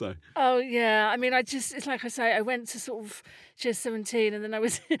 I must say. Oh, yeah. I mean, it's like I say, I went to sort of Just 17 and then I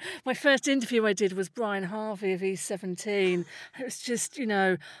was... my first interview I did was Brian Harvey of E17. It was just, you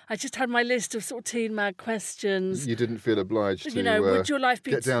know, I just had my list of sort of teen mag questions. You didn't feel obliged to, you know, would your life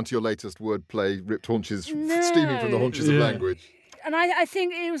be... get down to your latest wordplay, ripped haunches, steaming from the haunches of language. And I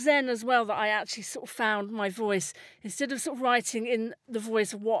think it was then as well that I actually sort of found my voice. Instead of sort of writing in the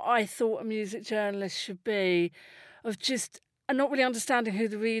voice of what I thought a music journalist should be, of just not really understanding who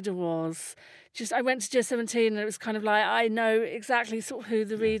the reader was. Just I went to Just 17 and it was kind of like, I know exactly sort of who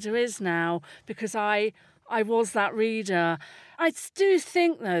the reader is now because I was that reader. I do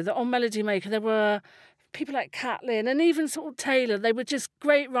think, though, that on Melody Maker there were people like Catlin and even sort of Taylor. They were just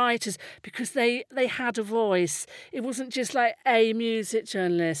great writers because they had a voice. It wasn't just like a music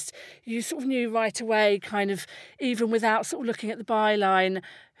journalist. You sort of knew right away, kind of, even without sort of looking at the byline,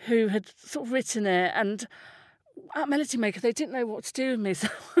 who had sort of written it. And at Melody Maker, they didn't know what to do with me, so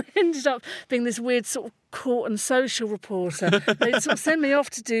I ended up being this weird sort of court and social reporter. They'd sort of send me off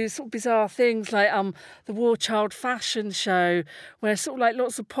to do sort of bizarre things like the War Child fashion show, where sort of like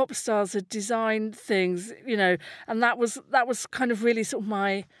lots of pop stars had designed things, you know, and that was kind of really sort of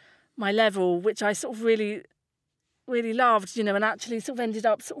my level, which I sort of really loved, you know, and actually sort of ended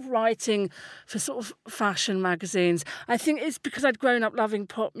up sort of writing for sort of fashion magazines. I think it's because I'd grown up loving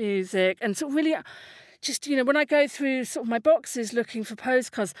pop music and sort of really... just, when I go through sort of my boxes looking for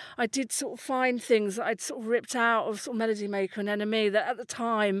postcards, I did sort of find things that I'd sort of ripped out of sort of Melody Maker and NME that at the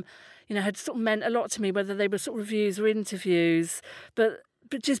time, had sort of meant a lot to me, whether they were sort of reviews or interviews. But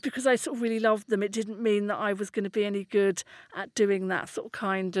just because I sort of really loved them, it didn't mean that I was going to be any good at doing that sort of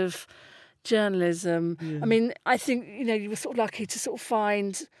kind of journalism. Yeah. I mean, I think, you were sort of lucky to sort of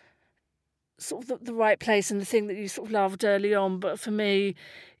find sort of the right place and the thing that you sort of loved early on. But for me,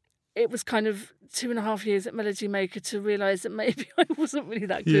 it was kind of 2.5 years at Melody Maker to realise that maybe I wasn't really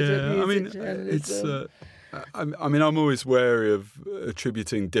that good at music journalism. I'm always wary of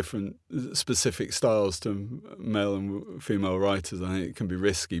attributing different specific styles to male and female writers. I think it can be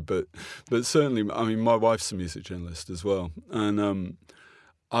risky, but certainly, my wife's a music journalist as well, and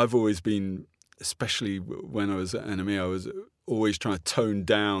I've always been, especially when I was at NME, I was always trying to tone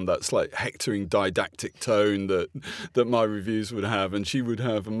down that slight hectoring didactic tone that my reviews would have, and she would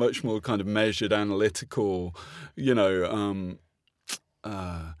have a much more kind of measured, analytical,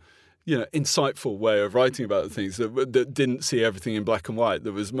 insightful way of writing about things that didn't see everything in black and white.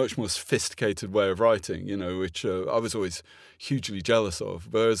 There was a much more sophisticated way of writing, which I was always hugely jealous of.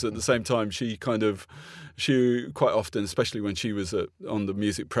 Whereas at the same time, she quite often, especially when she was on the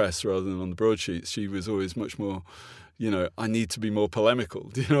music press rather than on the broadsheets, she was always much more, I need to be more polemical.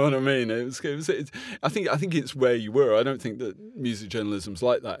 Do you know what I mean? I think it's where you were. I don't think that music journalism's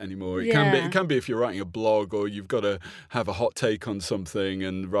like that anymore. It can be if you're writing a blog or you've got to have a hot take on something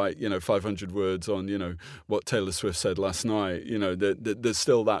and write, 500 words on, what Taylor Swift said last night. There's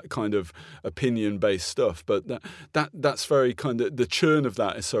still that kind of opinion-based stuff, but that's very kind of, the churn of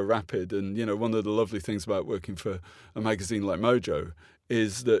that is so rapid. And one of the lovely things about working for a magazine like Mojo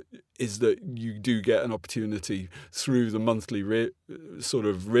is that you do get an opportunity through the monthly sort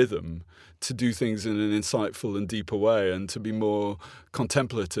of rhythm to do things in an insightful and deeper way, and to be more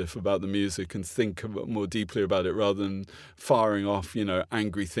contemplative about the music and think more deeply about it, rather than firing off,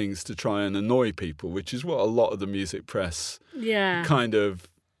 angry things to try and annoy people, which is what a lot of the music press kind of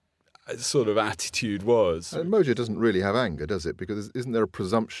sort of attitude was. And Mojo doesn't really have anger, does it? Because isn't there a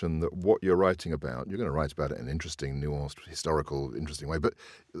presumption that what you're writing about, you're going to write about it in an interesting, nuanced, historical, interesting way, but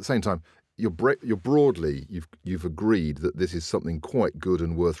at the same time, you're broadly, you've agreed that this is something quite good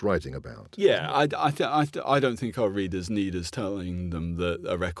and worth writing about. Yeah, I don't think our readers need us telling them that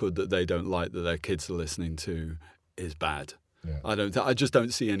a record that they don't like, that their kids are listening to, is bad. Yeah. I just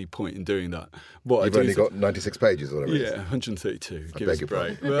don't see any point in doing that. You've only got 96 pages or whatever it is. 132. Give us a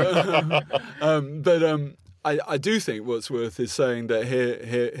break. But I do think what's worth is saying that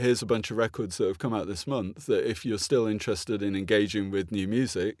here's a bunch of records that have come out this month, that if you're still interested in engaging with new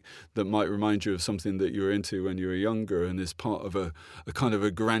music that might remind you of something that you were into when you were younger and is part of a kind of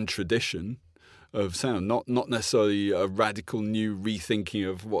a grand tradition of sound, not necessarily a radical new rethinking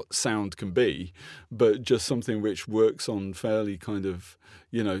of what sound can be, but just something which works on fairly kind of,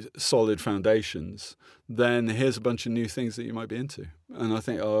 solid foundations, then here's a bunch of new things that you might be into. And I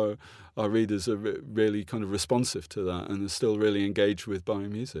think our readers are really kind of responsive to that and are still really engaged with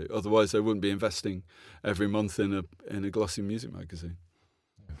buying music. Otherwise, they wouldn't be investing every month in a glossy music magazine.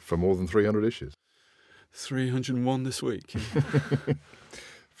 For more than 300 issues. 301 this week.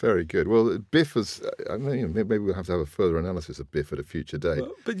 Very good. Well, Biff has, maybe we'll have to have a further analysis of Biff at a future date.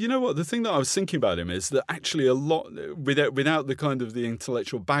 But you know what? The thing that I was thinking about him is that actually a lot, without the kind of the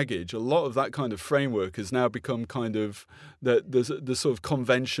intellectual baggage, a lot of that kind of framework has now become kind of the sort of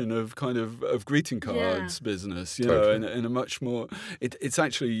convention of kind of greeting cards business, totally. In a much more, it's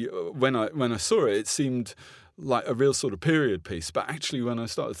actually, when I saw it, it seemed like a real sort of period piece, but actually when I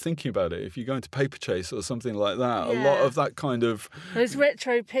started thinking about it, if you go into Paper Chase or something like that, a lot of that kind of those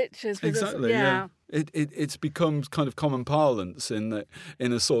retro pictures, exactly, it's become kind of common parlance in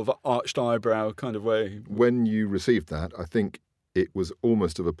a sort of arched eyebrow kind of way. When you received that, I think it was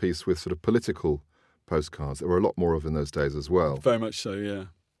almost of a piece with sort of political postcards. There were a lot more of in those days as well. Very much so, yeah.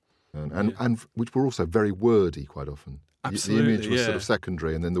 And which were also very wordy quite often. Absolutely, the image was sort of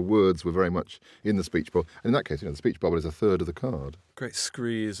secondary, and then the words were very much in the speech bubble. And in that case, the speech bubble is a third of the card. Great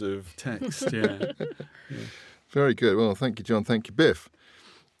screes of text, yeah. Very good. Well, thank you, John. Thank you, Biff.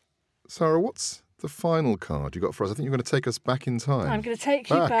 Sarah, what's the final card you got for us? I think you're going to take us back in time. I'm going to take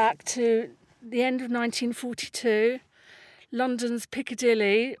you back to the end of 1942, London's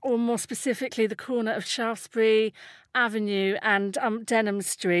Piccadilly, or more specifically the corner of Shaftesbury Avenue and Denham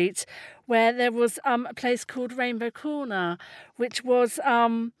Street, where there was a place called Rainbow Corner, which was,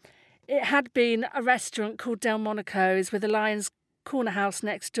 it had been a restaurant called Delmonico's with a Lions Corner House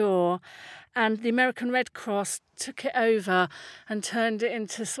next door, and the American Red Cross took it over and turned it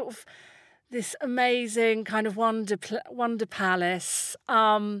into sort of this amazing kind of wonder palace,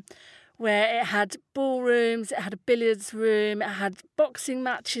 where it had ballrooms, it had a billiards room, it had boxing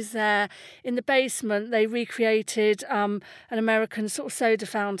matches there. In the basement, they recreated an American sort of soda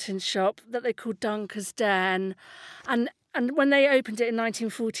fountain shop that they called Dunker's Den. And when they opened it in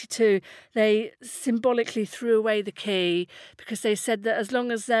 1942, they symbolically threw away the key because they said that as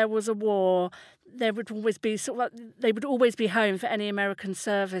long as there was a war, there would always be they would always be home for any American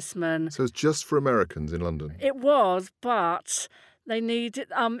servicemen. So it's just for Americans in London? It was, but they needed.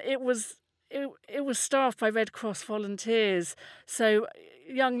 It was staffed by Red Cross volunteers. So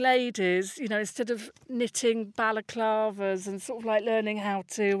young ladies, instead of knitting balaclavas and sort of like learning how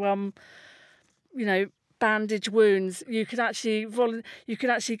to, bandage wounds, you could actually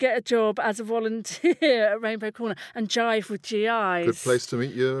get a job as a volunteer at Rainbow Corner and jive with GIs. Good place to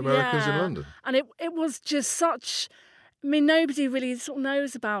meet your Americans in London. And it was just such. I mean, nobody really sort of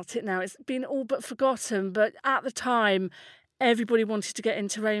knows about it now. It's been all but forgotten. But at the time, everybody wanted to get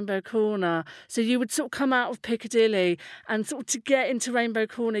into Rainbow Corner. So you would sort of come out of Piccadilly and sort of to get into Rainbow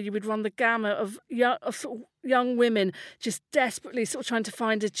Corner, you would run the gamut of young women just desperately sort of trying to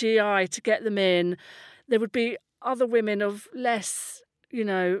find a GI to get them in. There would be other women of less,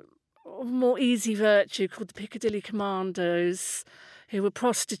 more easy virtue called the Piccadilly Commandos, who were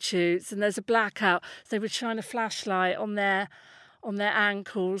prostitutes, and there's a blackout. So they would shine a flashlight on their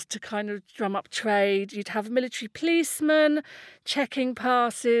ankles to kind of drum up trade. You'd have military policemen checking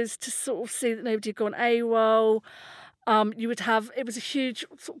passes to sort of see that nobody had gone AWOL. It was a huge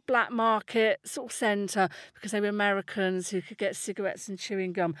sort of black market sort of centre because they were Americans who could get cigarettes and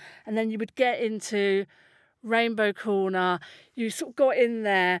chewing gum. And then you would get into Rainbow Corner. You sort of got in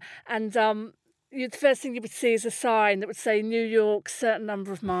there and the first thing you would see is a sign that would say New York, certain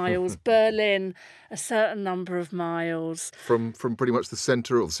number of miles, Berlin, a certain number of miles. From pretty much the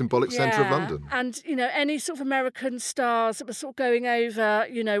centre or the symbolic centre of London. And, any sort of American stars that were sort of going over,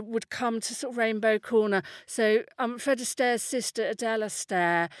 would come to sort of Rainbow Corner. So Fred Astaire's sister, Adele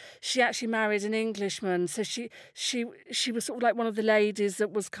Astaire, she actually married an Englishman. So she was sort of like one of the ladies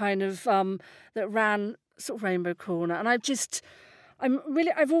that was kind of, that ran sort of Rainbow Corner. And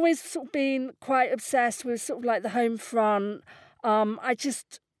I've always sort of been quite obsessed with sort of like the home front. I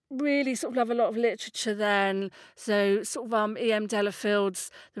just really sort of love a lot of literature then. So sort of E.M. Delafield's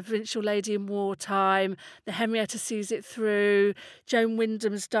The Provincial Lady in Wartime, the Henrietta Sees It Through, Joan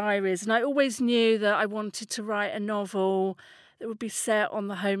Wyndham's diaries. And I always knew that I wanted to write a novel that would be set on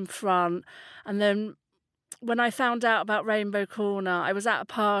the home front. And then when I found out about Rainbow Corner, I was at a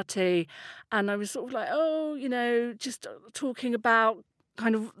party and I was sort of like, just talking about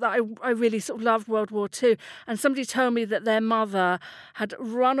kind of that I really sort of loved World War II. And somebody told me that their mother had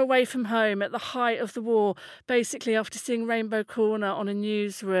run away from home at the height of the war, basically after seeing Rainbow Corner on a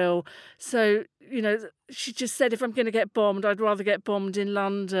newsreel. So, she just said, if I'm going to get bombed, I'd rather get bombed in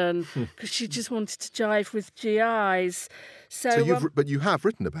London because she just wanted to jive with GIs. But you have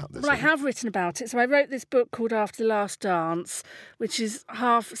written about this. Well, I have written about it. So I wrote this book called After the Last Dance, which is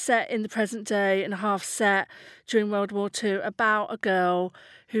half set in the present day and half set during World War II, about a girl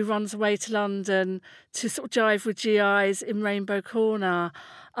who runs away to London to sort of jive with GIs in Rainbow Corner.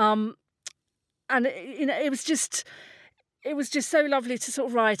 And, it was just so lovely to sort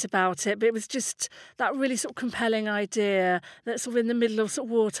of write about it, but it was just that really sort of compelling idea that sort of in the middle of sort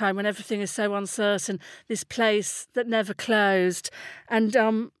of wartime when everything is so uncertain, this place that never closed. And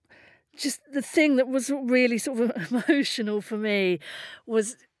just the thing that was really sort of emotional for me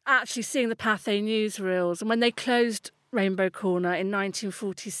was actually seeing the Pathé newsreels. And when they closed Rainbow Corner in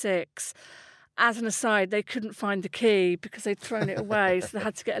 1946, as an aside, they couldn't find the key because they'd thrown it away, so they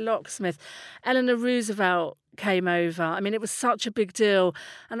had to get a locksmith. Eleanor Roosevelt came over. I mean, it was such a big deal.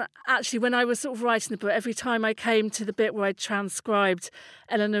 And actually, when I was sort of writing the book, every time I came to the bit where I transcribed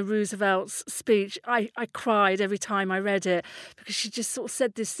Eleanor Roosevelt's speech, I cried every time I read it because she just sort of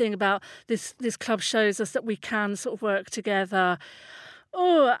said this thing about this club shows us that we can sort of work together.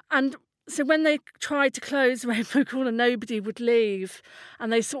 Oh, and so when they tried to close Rainbow Corner, nobody would leave.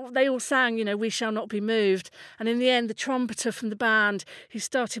 And they all sang, We Shall Not Be Moved. And in the end, the trumpeter from the band, who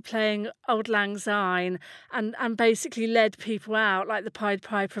started playing Auld Lang Syne and basically led people out, like the Pied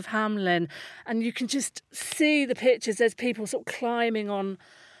Piper of Hamelin. And you can just see the pictures. There's people sort of climbing on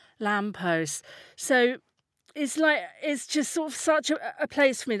lampposts. So it's just sort of such a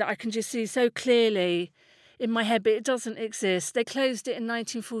place for me that I can just see so clearly in my head, but it doesn't exist. They closed it in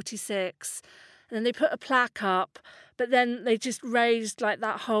 1946 and then they put a plaque up, but then they just raised like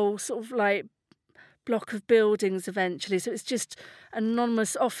that whole sort of like block of buildings eventually. So it's just an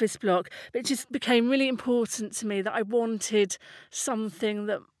anonymous office block, but it just became really important to me that I wanted something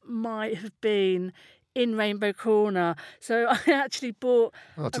that might have been in Rainbow Corner. So I actually bought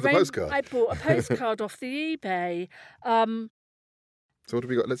the postcard. I bought a postcard off the eBay. So what have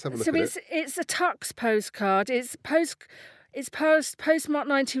we got? Let's have a look at it. It's a Tux postcard. It's postmarked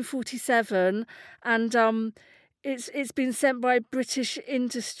 1947, and it's been sent by British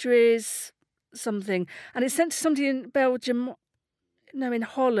Industries something, and it's sent to somebody in Belgium. No, in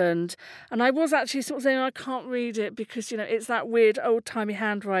Holland. And I was actually sort of saying I can't read it because, it's that weird old-timey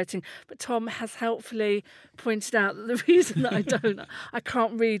handwriting. But Tom has helpfully pointed out that the reason that I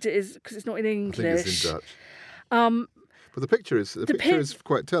can't read it is because it's not in English. I think it's in Dutch. But the picture is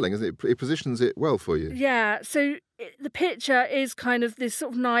quite telling, isn't it? It positions it well for you. Yeah, so the picture is kind of this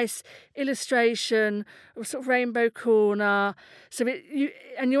sort of nice illustration of sort of Rainbow Corner. So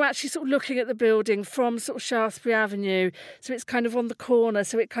you're actually sort of looking at the building from sort of Shaftesbury Avenue. So it's kind of on the corner,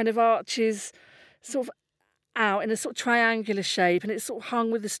 so it kind of arches sort of out in a sort of triangular shape, and it's sort of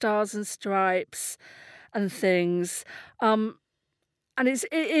hung with the stars and stripes and things. And it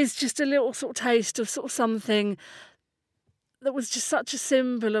is just a little sort of taste of sort of something that was just such a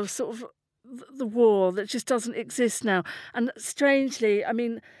symbol of sort of the war that just doesn't exist now. And strangely, I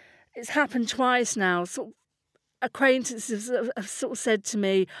mean, it's happened twice now. Sort of acquaintances have sort of said to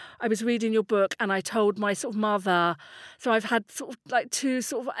me, I was reading your book and I told my sort of mother. So I've had sort of like two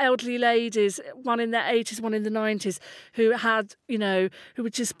sort of elderly ladies, one in their 80s, one in the 90s, who had, who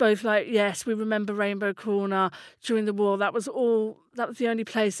were just both like, yes, we remember Rainbow Corner during the war. That was the only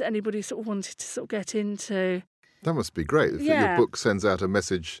place that anybody sort of wanted to sort of get into. That must be great if your book sends out a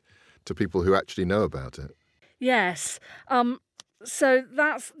message to people who actually know about it. Yes. So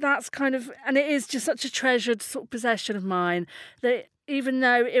that's kind of, and it is just such a treasured sort of possession of mine that even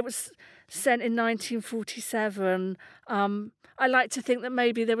though it was sent in 1947, I like to think that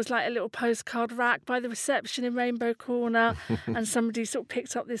maybe there was like a little postcard rack by the reception in Rainbow Corner and somebody sort of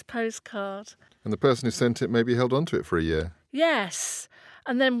picked up this postcard. And the person who sent it maybe held on to it for a year. Yes.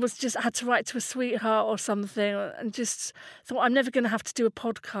 And then had to write to a sweetheart or something, and just thought I'm never going to have to do a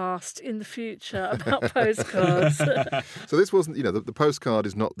podcast in the future about postcards. So this wasn't, the postcard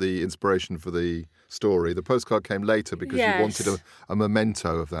is not the inspiration for the story. The postcard came later because you wanted a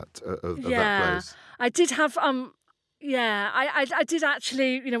memento of that that place. I did have I did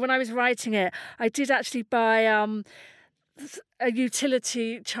actually, when I was writing it, I did actually buy a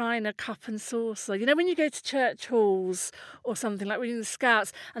utility china cup and saucer. When you go to church halls or something, like when you're in the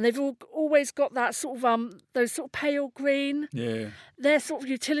Scouts, and they've always got that sort of those sort of pale green. Yeah. They're sort of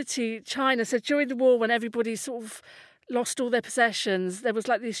utility china. So during the war, when everybody sort of lost all their possessions, there was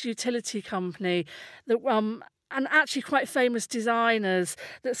like this utility company that and actually quite famous designers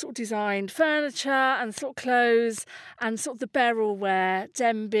that sort of designed furniture and sort of clothes and sort of the Berylware,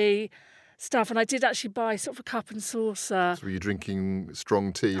 Denby stuff, and I did actually buy sort of a cup and saucer. So were you drinking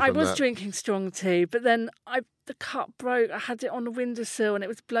strong tea? I was drinking strong tea, but then the cup broke. I had it on the windowsill, and it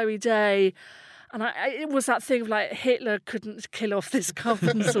was a blowy day, and it was that thing of like Hitler couldn't kill off this cup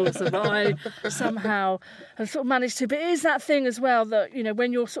and saucer, but I somehow have sort of managed to. But it is that thing as well that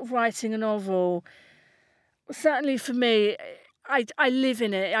when you're sort of writing a novel, certainly for me, I live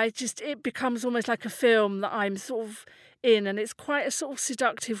in it. It becomes almost like a film that I'm sort of in, and it's quite a sort of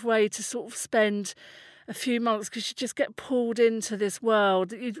seductive way to sort of spend a few months because you just get pulled into this world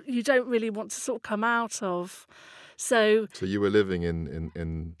that you don't really want to sort of come out of. So you were living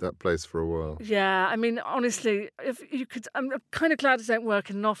in that place for a while. Yeah, I mean, honestly, if you could, I'm kind of glad I don't work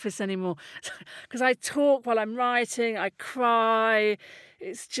in an office anymore because I talk while I'm writing, I cry.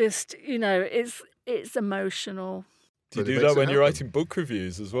 It's just, it's emotional. Do you do that when you're writing book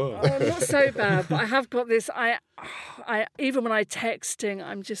reviews as well? Oh, not so bad, but I have got this. I even when I'm texting,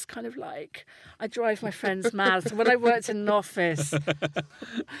 I'm just kind of like, I drive my friends mad. So when I worked in an office,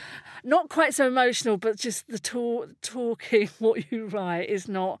 not quite so emotional, but just the talking, what you write is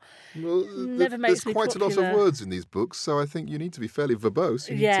not. Well, never makes me there's quite popular. a lot of words in these books, so I think you need to be fairly verbose.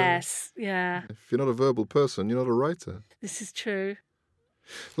 Yes, yeah. If you're not a verbal person, you're not a writer. This is true.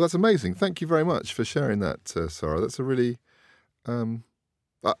 Well, that's amazing. Thank you very much for sharing that, Sarah. That's a really... I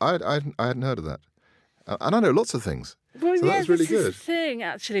hadn't heard of that. And I know lots of things. Well, so yeah, that's really this good. is the thing,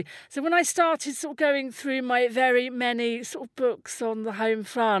 actually. So when I started sort of going through my very many sort of books on the home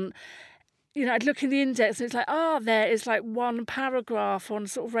front, I'd look in the index and it's like, there is like one paragraph on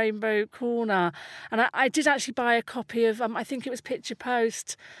sort of Rainbow Corner. And I did actually buy a copy of, I think it was Picture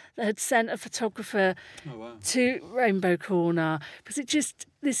Post that had sent a photographer to Rainbow Corner. Because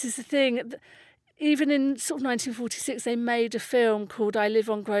this is the thing, even in sort of 1946, they made a film called I Live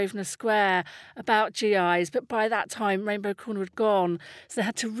on Grosvenor Square about GIs. But by that time, Rainbow Corner had gone. So they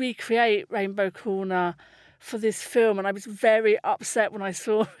had to recreate Rainbow Corner for this film, and I was very upset when I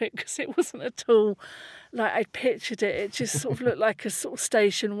saw it because it wasn't at all like I pictured it. It just sort of looked like a sort of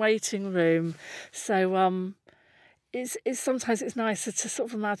station waiting room. So it's sometimes it's nicer to sort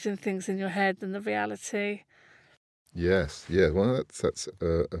of imagine things in your head than the reality. Yes, yeah. Well, that's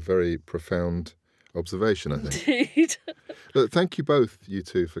a very profound observation, I think. Indeed. Look, thank you both, you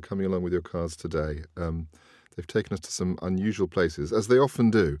two, for coming along with your cards today. They've taken us to some unusual places, as they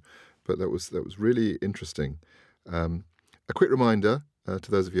often do, but that was really interesting. A quick reminder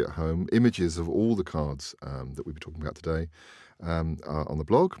to those of you at home, images of all the cards that we'll be talking about today are on the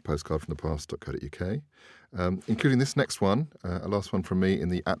blog, postcardfromthepast.co.uk, including this next one, a last one from me in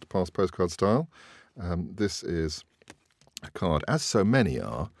the @past postcard style. This is a card, as so many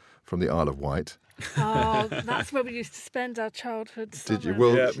are, from the Isle of Wight. Oh, that's where we used to spend our childhood summer. Did you?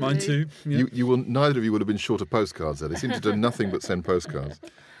 Well, yeah, mine too. Yeah. You will. Neither of you would have been short of postcards there. They seem to do nothing but send postcards.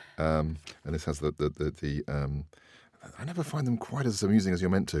 And this has the I never find them quite as amusing as you're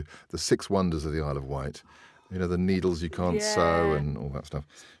meant to. The 6 wonders of the Isle of Wight. You know, the needles you can't sew and all that stuff.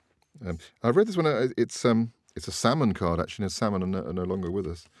 I've read this one. It's a salmon card, actually. Salmon are no longer with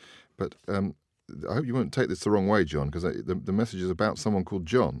us. But I hope you won't take this the wrong way, John, because the message is about someone called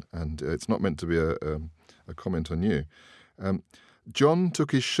John, and it's not meant to be a comment on you. John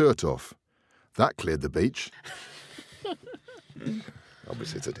took his shirt off. That cleared the beach.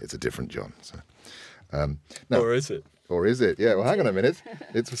 Obviously, it's a different John. So, now, or is it? Or is it? Yeah, well, hang on a minute.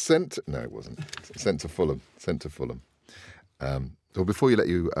 It's sent... No, it wasn't. It's sent to Fulham. So before you let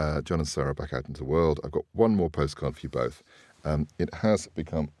you, John and Sarah, back out into the world, I've got one more postcard for you both. It has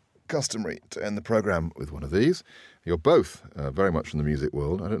become customary to end the programme with one of these. You're both very much from the music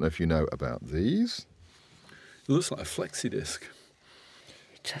world. I don't know if you know about these. It looks like a flexi disc.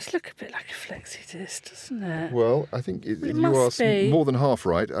 It does look a bit like a flexi disc, doesn't it? Well, I think you are more than half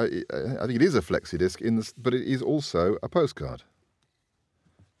right. I think it is a flexi disc, but it is also a postcard.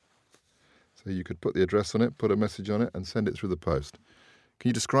 So you could put the address on it, put a message on it, and send it through the post. Can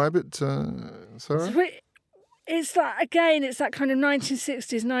you describe it, Sarah? So it's that kind of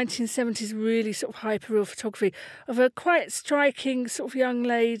 1960s, 1970s really sort of hyper-real photography of a quite striking sort of young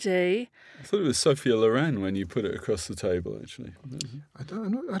lady. I thought it was Sophia Loren when you put it across the table, actually. I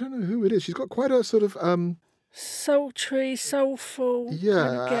don't know who it is. She's got quite a sort of... sultry, soulful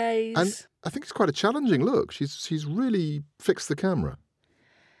kind of gaze. And I think it's quite a challenging look. She's really fixed the camera.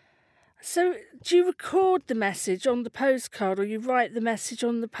 So do you record the message on the postcard or you write the message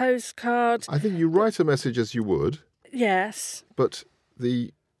on the postcard? I think you write a message as you would. Yes. But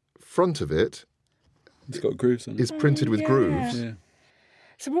the front of it... It's got grooves on it. ...is printed with grooves. Yeah.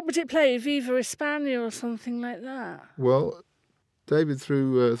 So what would it play? Viva España or something like that? Well, David,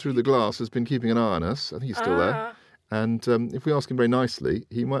 through the glass, has been keeping an eye on us. I think he's still there. And if we ask him very nicely,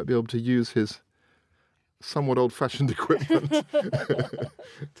 he might be able to use his somewhat old-fashioned equipment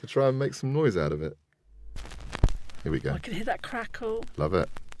to try and make some noise out of it. Here we go. I can hear that crackle. Love it.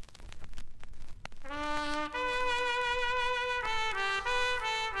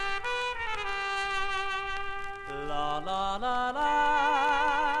 La la la la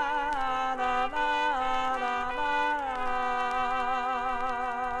la la la la.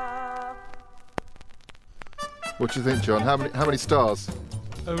 What do you think, John? How many stars?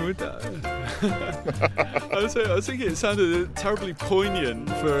 I was thinking it sounded terribly poignant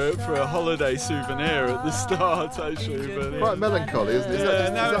for a holiday souvenir at the start, actually. But quite melancholy, isn't it? Is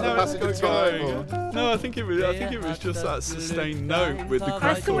that the passage of time? Or? No, I think it was just that sustained note with the crackle.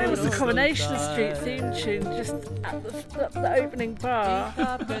 I thought it was the Coronation Street theme tune, just at the opening bar.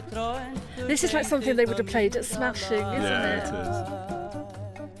 This is like something they would have played at Smashing, isn't it? It is.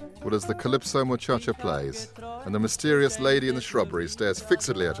 Well, as the Calypso Muchacha plays, and the mysterious lady in the shrubbery stares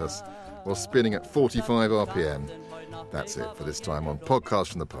fixedly at us while spinning at 45 RPM. That's it for this time on Podcast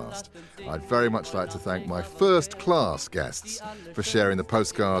from the Past. I'd very much like to thank my first-class guests for sharing the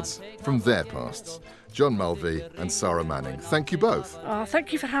postcards from their pasts, John Mulvey and Sarah Manning. Thank you both. Oh,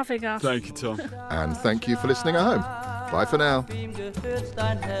 thank you for having us. Thank you, Tom. And thank you for listening at home. Bye for now.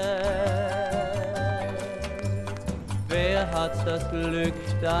 Wer hat das Glück,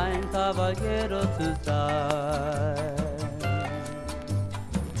 dein Caballero zu sein?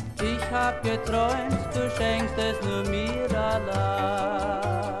 Ich hab geträumt, du schenkst es nur mir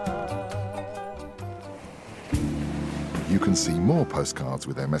allein. You can see more postcards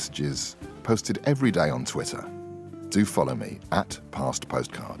with their messages posted every day on Twitter. Do follow me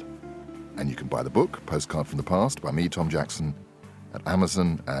 @PastPostcard. And you can buy the book, Postcard from the Past, by me, Tom Jackson, at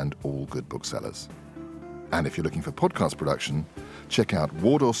Amazon and all good booksellers. And if you're looking for podcast production, check out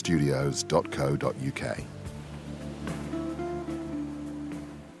wardorstudios.co.uk.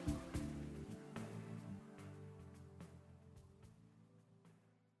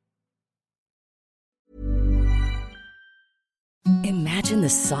 Imagine the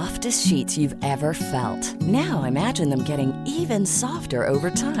softest sheets you've ever felt. Now imagine them getting even softer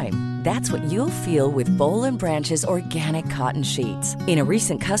over time. That's what you'll feel with Boll & Branch's organic cotton sheets. In a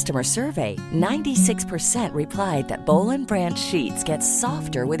recent customer survey, 96% replied that Boll & Branch sheets get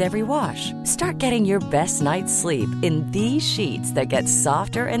softer with every wash. Start getting your best night's sleep in these sheets that get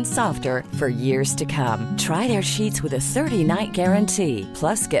softer and softer for years to come. Try their sheets with a 30-night guarantee.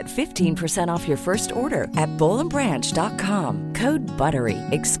 Plus, get 15% off your first order at bollandbranch.com. Code BUTTERY.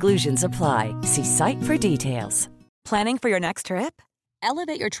 Exclusions apply. See site for details. Planning for your next trip?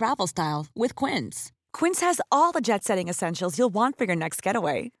 Elevate your travel style with Quince. Quince has all the jet-setting essentials you'll want for your next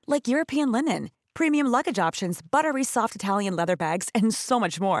getaway, like European linen, premium luggage options, buttery soft Italian leather bags, and so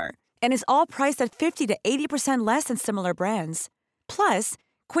much more. And is all priced at 50 to 80% less than similar brands. Plus,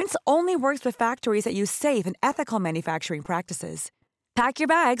 Quince only works with factories that use safe and ethical manufacturing practices. Pack your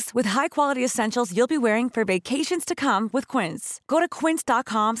bags with high-quality essentials you'll be wearing for vacations to come with Quince. Go to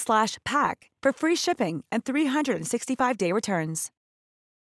quince.com/pack for free shipping and 365-day returns.